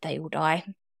how did they all die?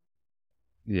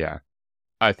 Yeah.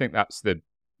 I think that's the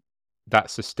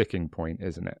sticking point,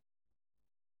 isn't it?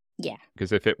 Yeah.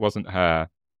 Because if it wasn't her,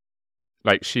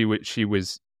 like she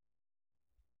was,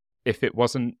 if it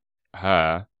wasn't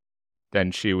her,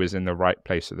 then she was in the right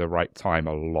place at the right time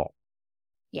a lot.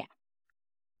 Yeah.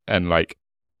 And like,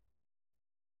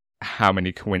 how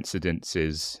many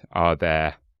coincidences are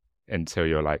there until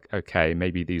you're like, okay,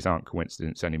 maybe these aren't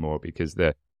coincidences anymore, because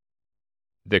the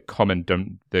common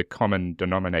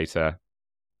denominator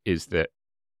is that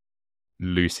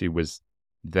Lucy was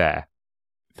there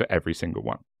for every single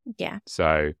one. Yeah.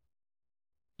 So,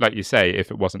 like you say, if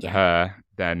it wasn't her,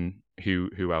 then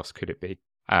who else could it be?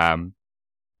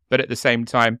 But at the same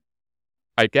time,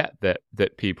 I get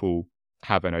that people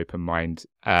have an open mind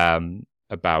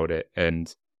about it,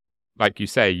 and like you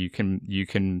say, you can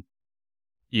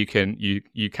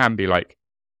be like,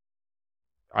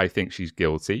 I think she's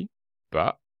guilty,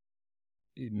 but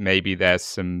maybe there's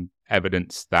some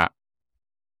evidence that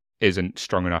isn't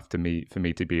strong enough for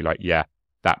me to be like, yeah,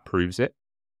 that proves it.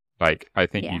 Like, I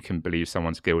think you can believe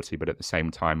someone's guilty, but at the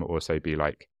same time also be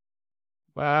like,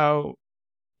 well,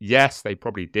 yes, they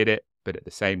probably did it, but at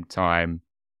the same time,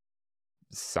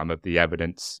 some of the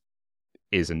evidence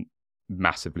isn't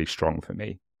massively strong for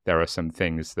me. There are some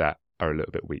things that are a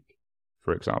little bit weak,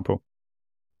 for example.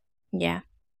 Yeah.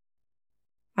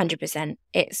 100%.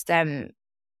 It's,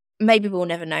 maybe we'll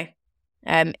never know.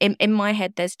 In my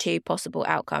head, there's two possible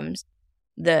outcomes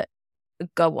that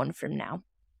go on from now.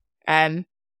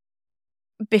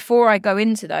 Before I go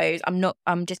into those, I'm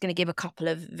just going to give a couple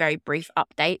of very brief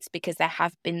updates, because there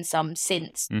have been some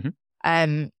since,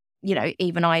 even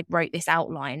I wrote this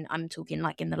outline. I'm talking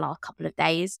like in the last couple of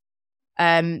days.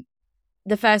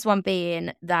 The first one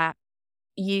being that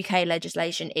UK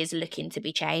legislation is looking to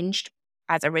be changed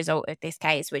as a result of this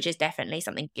case, which is definitely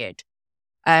something good.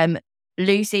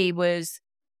 Lucy was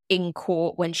in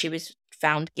court when she was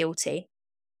found guilty,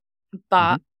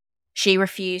 but she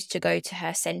refused to go to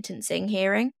her sentencing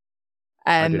hearing.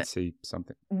 I did see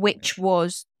something. Which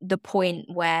was the point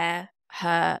where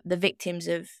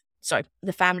the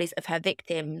families of her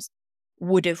victims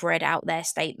would have read out their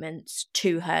statements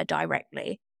to her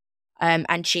directly.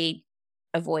 And she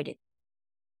avoided.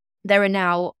 There are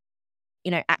now,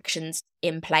 actions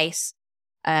in place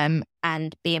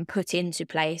and being put into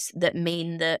place that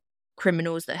mean that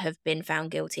criminals that have been found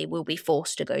guilty will be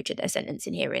forced to go to their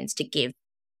sentencing hearings to give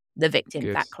the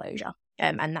victims that closure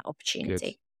and that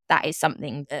opportunity. That is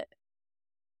something that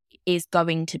is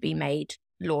going to be made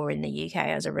law in the UK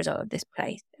as a result of this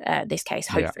case,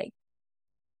 hopefully.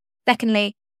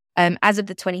 Secondly, as of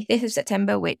the 25th of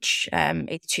September, which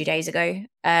is 2 days ago,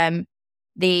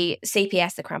 the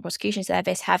CPS, the Crown Prosecution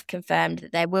Service, have confirmed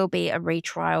that there will be a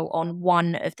retrial on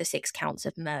one of the 6 counts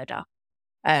of murder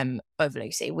of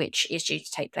Lucy, which is due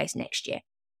to take place next year.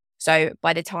 So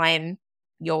by the time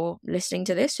you're listening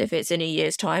to this, if it's in a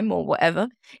year's time or whatever,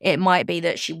 it might be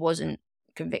that she wasn't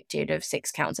convicted of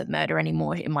 6 counts of murder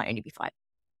anymore. It might only be 5.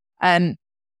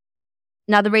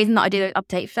 Now, the reason that I do the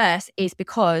update first is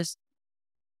because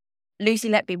Lucy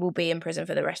Letby will be in prison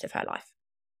for the rest of her life.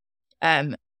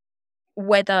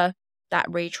 Whether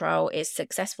that retrial is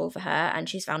successful for her and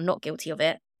she's found not guilty of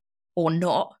it or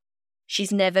not,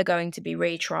 she's never going to be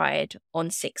retried on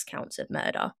 6 counts of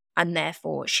murder, and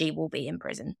therefore she will be in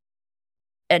prison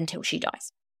until she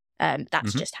dies.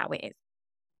 That's just how it is.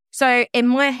 So in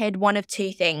my head, one of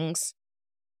two things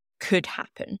could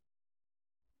happen.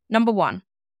 Number one,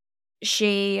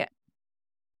 she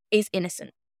is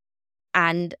innocent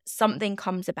and something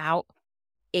comes about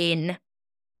in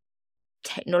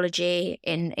technology,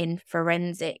 in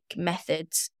forensic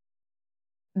methods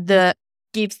that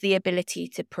gives the ability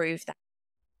to prove that.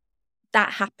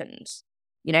 That happens.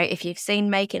 If you've seen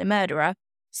Making a Murderer,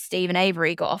 Stephen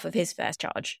Avery got off of his first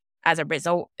charge. as a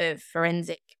result of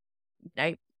forensic,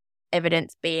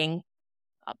 evidence being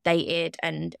updated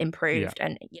and improved,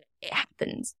 and it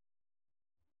happens.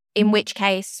 In which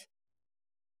case,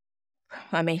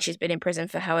 I mean, she's been in prison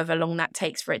for however long that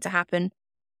takes for it to happen,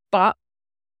 but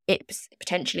it's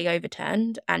potentially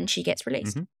overturned and she gets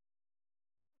released. Mm-hmm.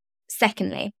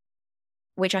 Secondly,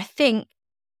 which I think,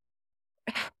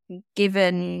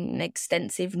 given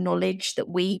extensive knowledge that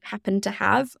we happen to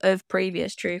have of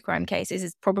previous true crime cases,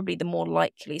 is probably the more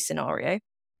likely scenario.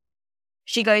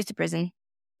 She goes to prison.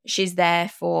 She's there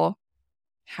for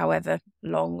however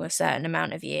long, a certain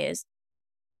amount of years.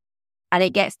 And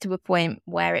it gets to a point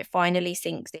where it finally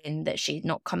sinks in that she's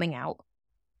not coming out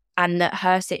and that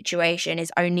her situation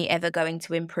is only ever going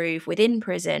to improve within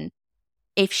prison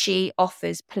if she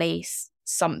offers police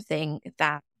something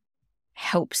that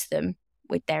helps them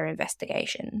with their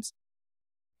investigations.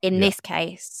 In this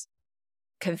case,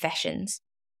 confessions.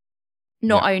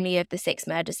 Not only of the 6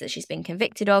 murders that she's been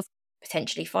convicted of,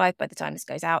 potentially 5 by the time this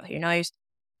goes out, who knows,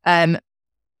 but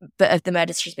of the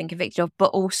murders she's been convicted of,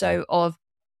 but also of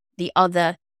the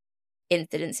other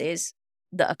incidences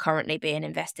that are currently being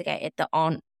investigated that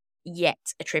aren't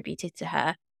yet attributed to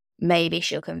her. Maybe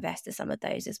she'll confess to some of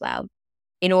those as well,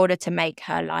 in order to make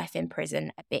her life in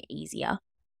prison a bit easier.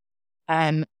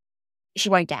 She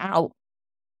won't get out,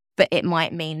 but it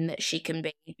might mean that she can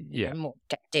be more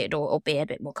protected or be a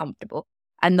bit more comfortable.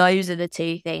 And those are the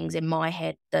 2 things in my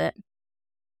head that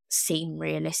seem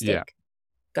realistic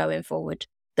going forward,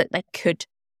 that they could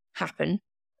happen.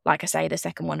 Like I say, the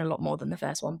second one a lot more than the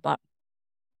first one, but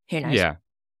who knows? Yeah.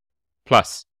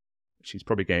 Plus, she's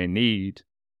probably going to need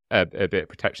a bit of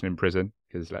protection in prison,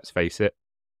 because let's face it,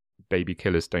 baby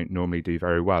killers don't normally do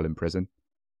very well in prison.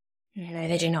 No,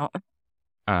 they do not.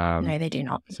 No, they do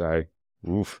not. So,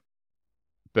 oof.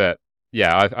 But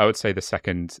yeah, I would say the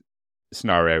second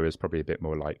scenario is probably a bit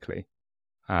more likely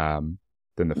than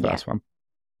the first one.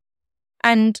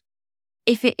 And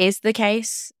if it is the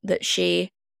case that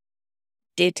she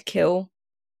did kill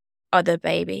other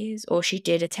babies, or she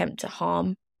did attempt to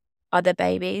harm other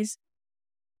babies,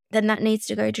 then that needs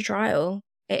to go to trial.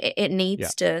 It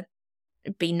needs to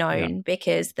be known,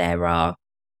 because there are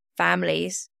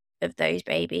families of those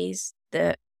babies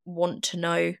that want to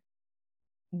know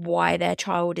why their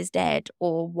child is dead,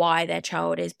 or why their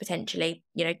child is potentially,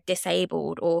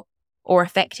 disabled or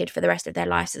affected for the rest of their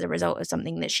lives as a result of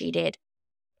something that she did.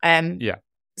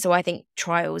 So I think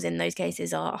trials in those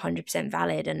cases are 100%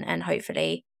 valid, and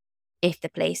hopefully, if the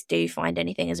police do find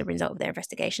anything as a result of their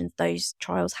investigations, those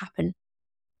trials happen.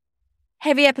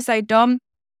 Heavy episode, Dom.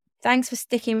 Thanks for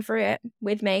sticking through it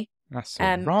with me. That's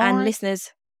all right. And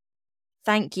listeners,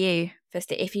 thank you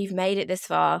if you've made it this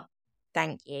far.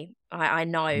 Thank you. I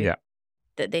know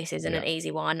that this isn't an easy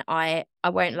one. I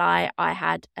won't lie. I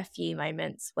had a few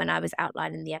moments when I was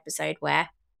outlining the episode where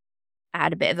I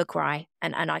had a bit of a cry,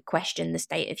 and I questioned the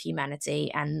state of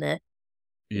humanity and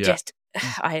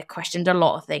I questioned a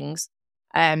lot of things.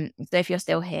 So if you're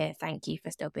still here, thank you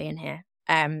for still being here.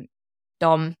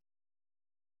 Dom,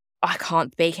 I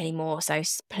can't speak anymore, so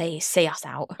please see us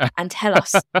out and tell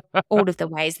us all of the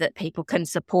ways that people can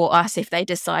support us if they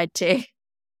decide to.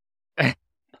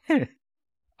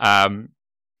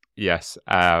 Yes,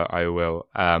 I will.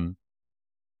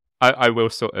 I will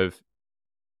sort of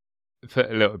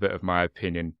put a little bit of my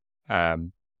opinion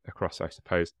across, I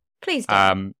suppose. Please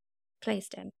do. Please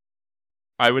do.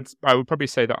 I would probably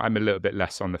say that I'm a little bit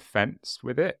less on the fence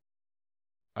with it.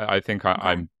 I think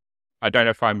I don't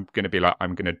know if I'm going to be like,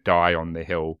 I'm going to die on the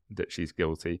hill that she's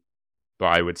guilty,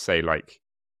 but I would say like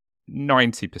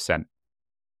 90%,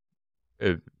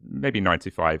 maybe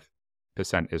 95%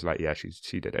 is like, yeah,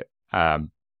 she did it.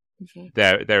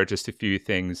 There are just a few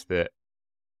things that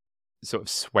sort of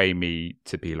sway me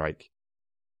to be like,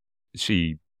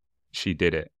 she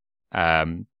did it.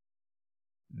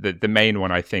 The main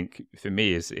one I think for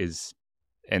me is,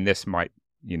 and this might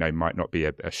not be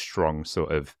a strong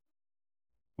sort of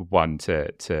one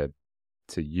to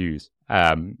use,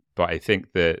 but I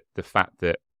think that the fact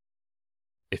that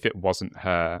if it wasn't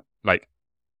her, like,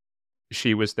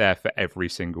 she was there for every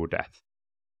single death,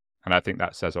 and I think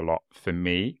that says a lot for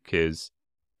me, because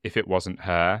if it wasn't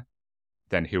her,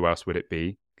 then who else would it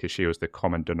be? Because she was the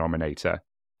common denominator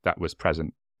that was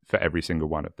present for every single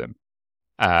one of them.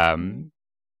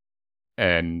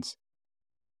 And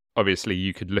obviously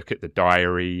you could look at the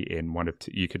diary in one of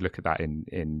two, you could look at that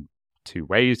in 2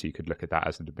 ways. You could look at that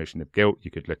as an admission of guilt.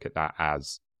 You could look at that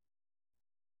as,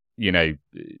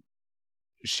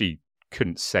 she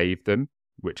couldn't save them,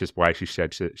 which is why she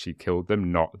said that she killed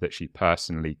them, not that she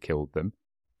personally killed them.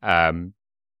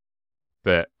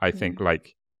 But I think,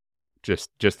 like, Just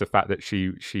the fact that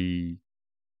she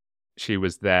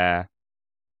was there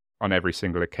on every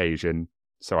single occasion.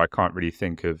 So I can't really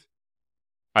think of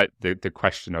the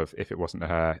question of, if it wasn't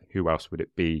her, who else would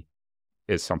it be,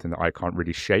 is something that I can't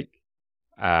really shake.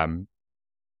 And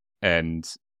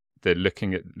the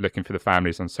looking for the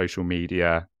families on social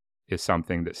media is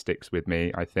something that sticks with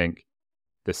me. I think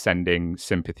the sending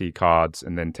sympathy cards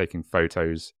and then taking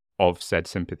photos of said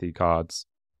sympathy cards,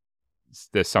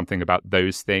 there's something about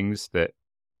those things that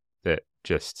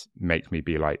just make me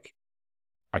be like,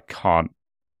 I can't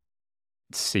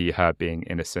see her being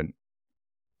innocent.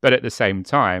 But at the same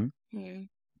time,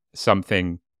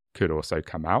 something could also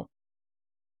come out.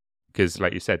 Because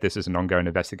like you said, this is an ongoing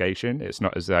investigation. It's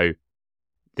not as though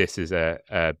this is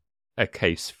a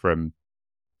case from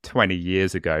 20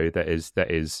 years ago that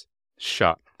is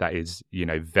shut, that is,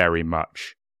 very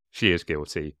much, she is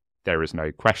guilty. There is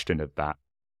no question of that.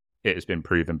 It has been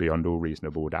proven beyond all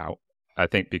reasonable doubt. I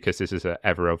think because this is an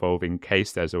ever-evolving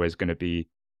case, there's always going to be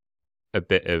a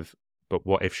bit of, but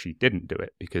what if she didn't do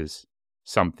it? Because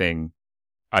something,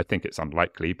 I think it's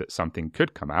unlikely, but something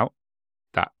could come out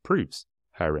that proves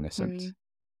her innocence.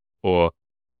 Or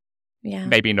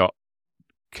maybe not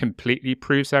completely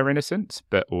proves her innocence,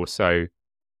 but also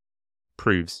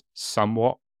proves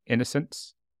somewhat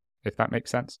innocence, if that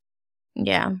makes sense.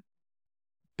 Yeah.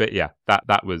 But yeah,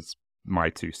 that was my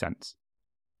 2 cents.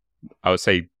 I would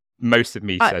say most of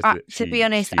me says that to be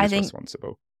honest, I think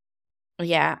responsible.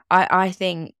 Yeah, I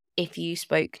think if you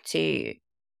spoke to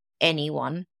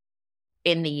anyone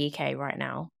in the UK right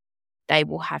now, they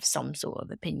will have some sort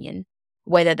of opinion,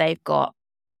 whether they've got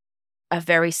a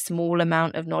very small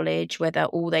amount of knowledge, whether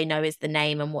all they know is the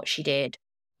name and what she did,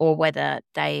 or whether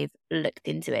they've looked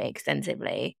into it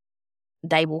extensively.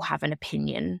 They will have an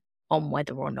opinion on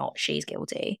whether or not she's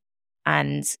guilty.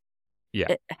 And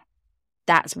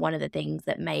that's one of the things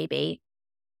that maybe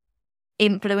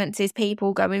influences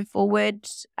people going forward,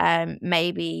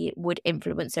 maybe would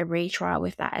influence a retrial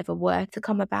if that ever were to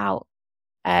come about.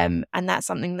 And that's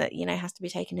something that, has to be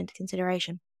taken into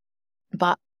consideration.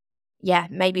 But yeah,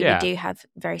 maybe we do have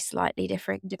very slightly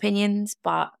different opinions,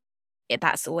 but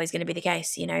that's always going to be the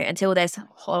case, until there's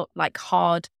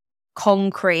hard,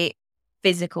 concrete,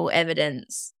 physical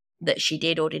evidence that she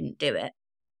did or didn't do it.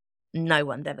 No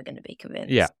one's ever going to be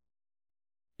convinced.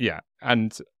 Yeah.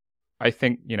 And I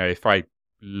think, if I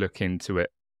look into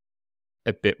it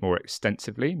a bit more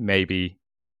extensively, maybe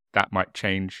that might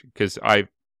change, because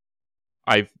I've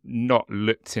not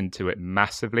looked into it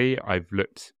massively. I've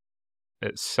looked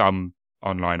at some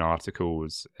online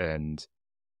articles, and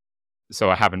so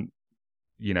I haven't,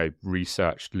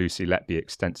 researched Lucy Letby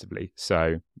extensively.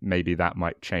 So maybe that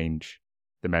might change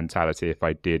the mentality if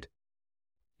I did,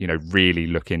 really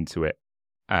look into it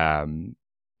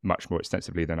much more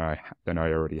extensively than I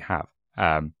already have.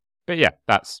 But yeah,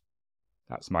 that's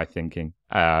my thinking.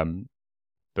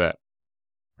 But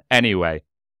anyway,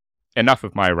 enough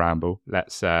of my ramble.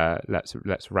 Let's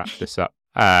wrap this up.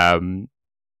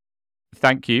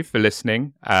 Thank you for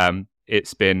listening.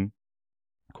 It's been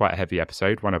quite a heavy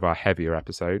episode, one of our heavier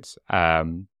episodes,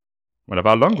 one of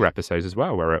our longer episodes as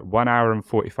well. We're at 1 hour and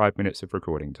 45 minutes of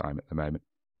recording time at the moment.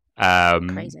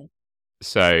 Crazy.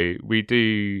 So we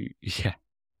do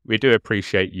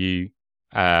appreciate you,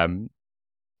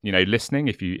 listening.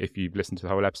 If you've listened to the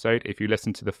whole episode, if you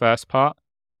listen to the first part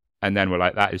and then we're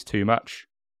like, that is too much,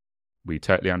 we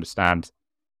totally understand.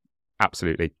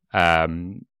 Absolutely.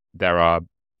 There are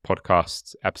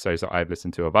podcast episodes that I've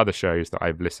listened to of other shows that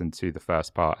I've listened to the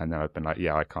first part and then I've been like,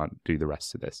 yeah, I can't do the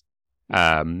rest of this.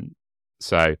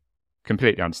 So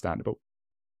completely understandable.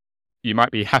 You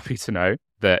might be happy to know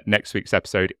that next week's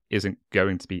episode isn't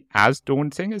going to be as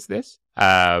daunting as this.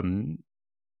 Thank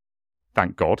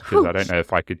God, because I don't know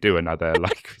if I could do another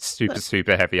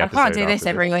super heavy episode. I can't do this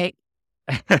every week.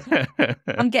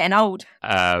 I'm getting old.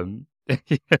 The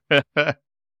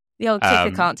old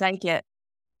ticker can't take it.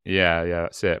 Yeah,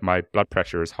 that's it. My blood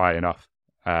pressure is high enough.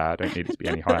 I don't need it to be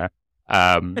any higher.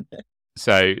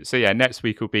 So yeah, next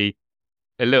week will be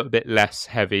a little bit less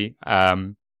heavy.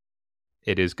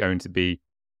 It is going to be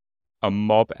a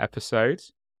mob episode.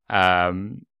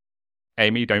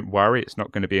 Amy, don't worry. It's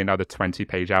not going to be another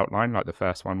 20-page outline like the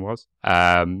first one was.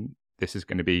 This is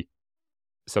going to be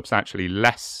substantially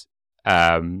less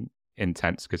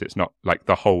intense because it's not like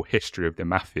the whole history of the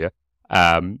mafia.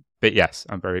 But yes,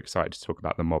 I'm very excited to talk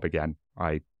about the mob again.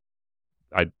 I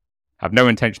have no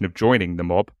intention of joining the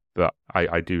mob, but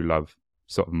I do love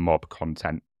sort of mob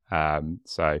content.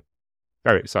 So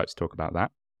very excited to talk about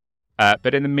that.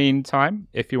 But in the meantime,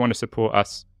 if you want to support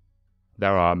us,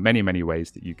 there are many, many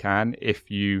ways that you can. If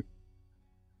you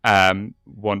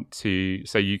want to,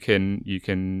 so you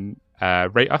can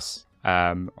rate us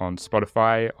on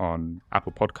Spotify, on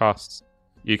Apple Podcasts.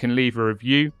 You can leave a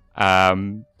review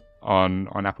on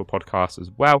Apple Podcasts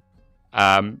as well.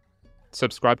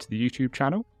 Subscribe to the YouTube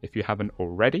channel if you haven't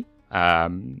already.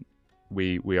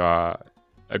 We are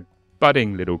a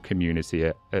budding little community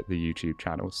at the YouTube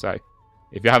channel. So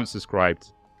if you haven't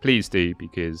subscribed, please do,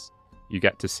 because you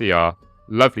get to see our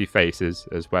lovely faces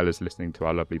as well as listening to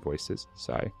our lovely voices.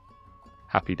 So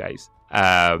happy days.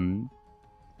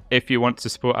 If you want to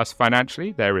support us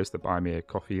financially, there is the Buy Me a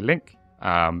Coffee link.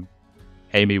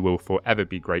 Amy will forever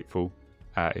be grateful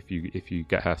if you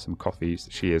get her some coffees.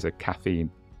 She is a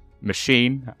caffeine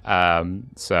machine,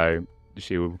 so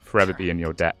she will forever be in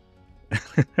your debt.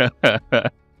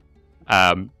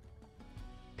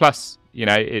 Plus, you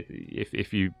know,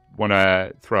 if you want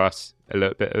to throw us a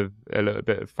little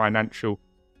bit of financial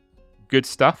good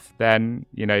stuff, then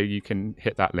you know you can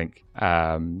hit that link,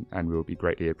 and we'll be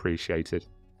greatly appreciated.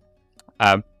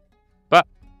 But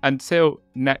until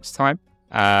next time,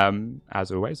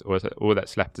 as always, all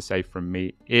that's left to say from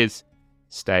me is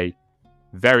stay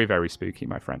very, very spooky,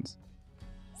 my friends.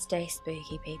 Stay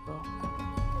spooky, people.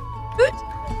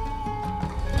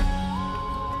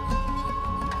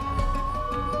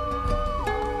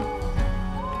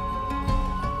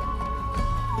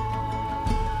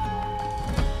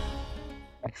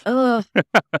 Oh,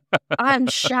 I'm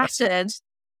shattered.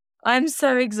 I'm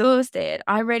so exhausted.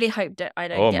 I really hope that I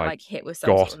don't get like hit with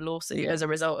some sort of lawsuit as a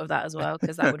result of that as well,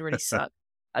 because that would really suck.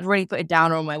 I'd really put it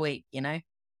down on my week, you know?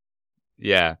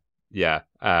 Yeah.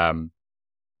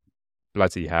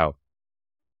 Bloody hell,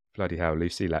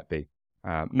 Lucy Letby.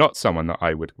 Not someone that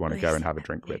I would want to go and have a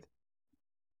drink with.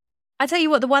 I tell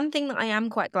you what, the one thing that I am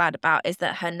quite glad about is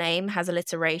that her name has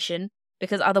alliteration,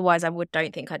 because otherwise I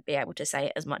don't think I'd be able to say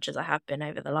it as much as I have been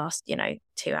over the last,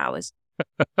 2 hours.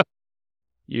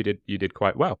 You did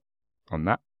quite well on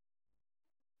that.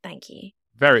 Thank you.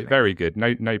 Very, very good.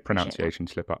 No pronunciation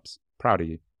slip-ups. Proud of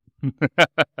you.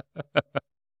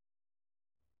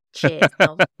 Cheers.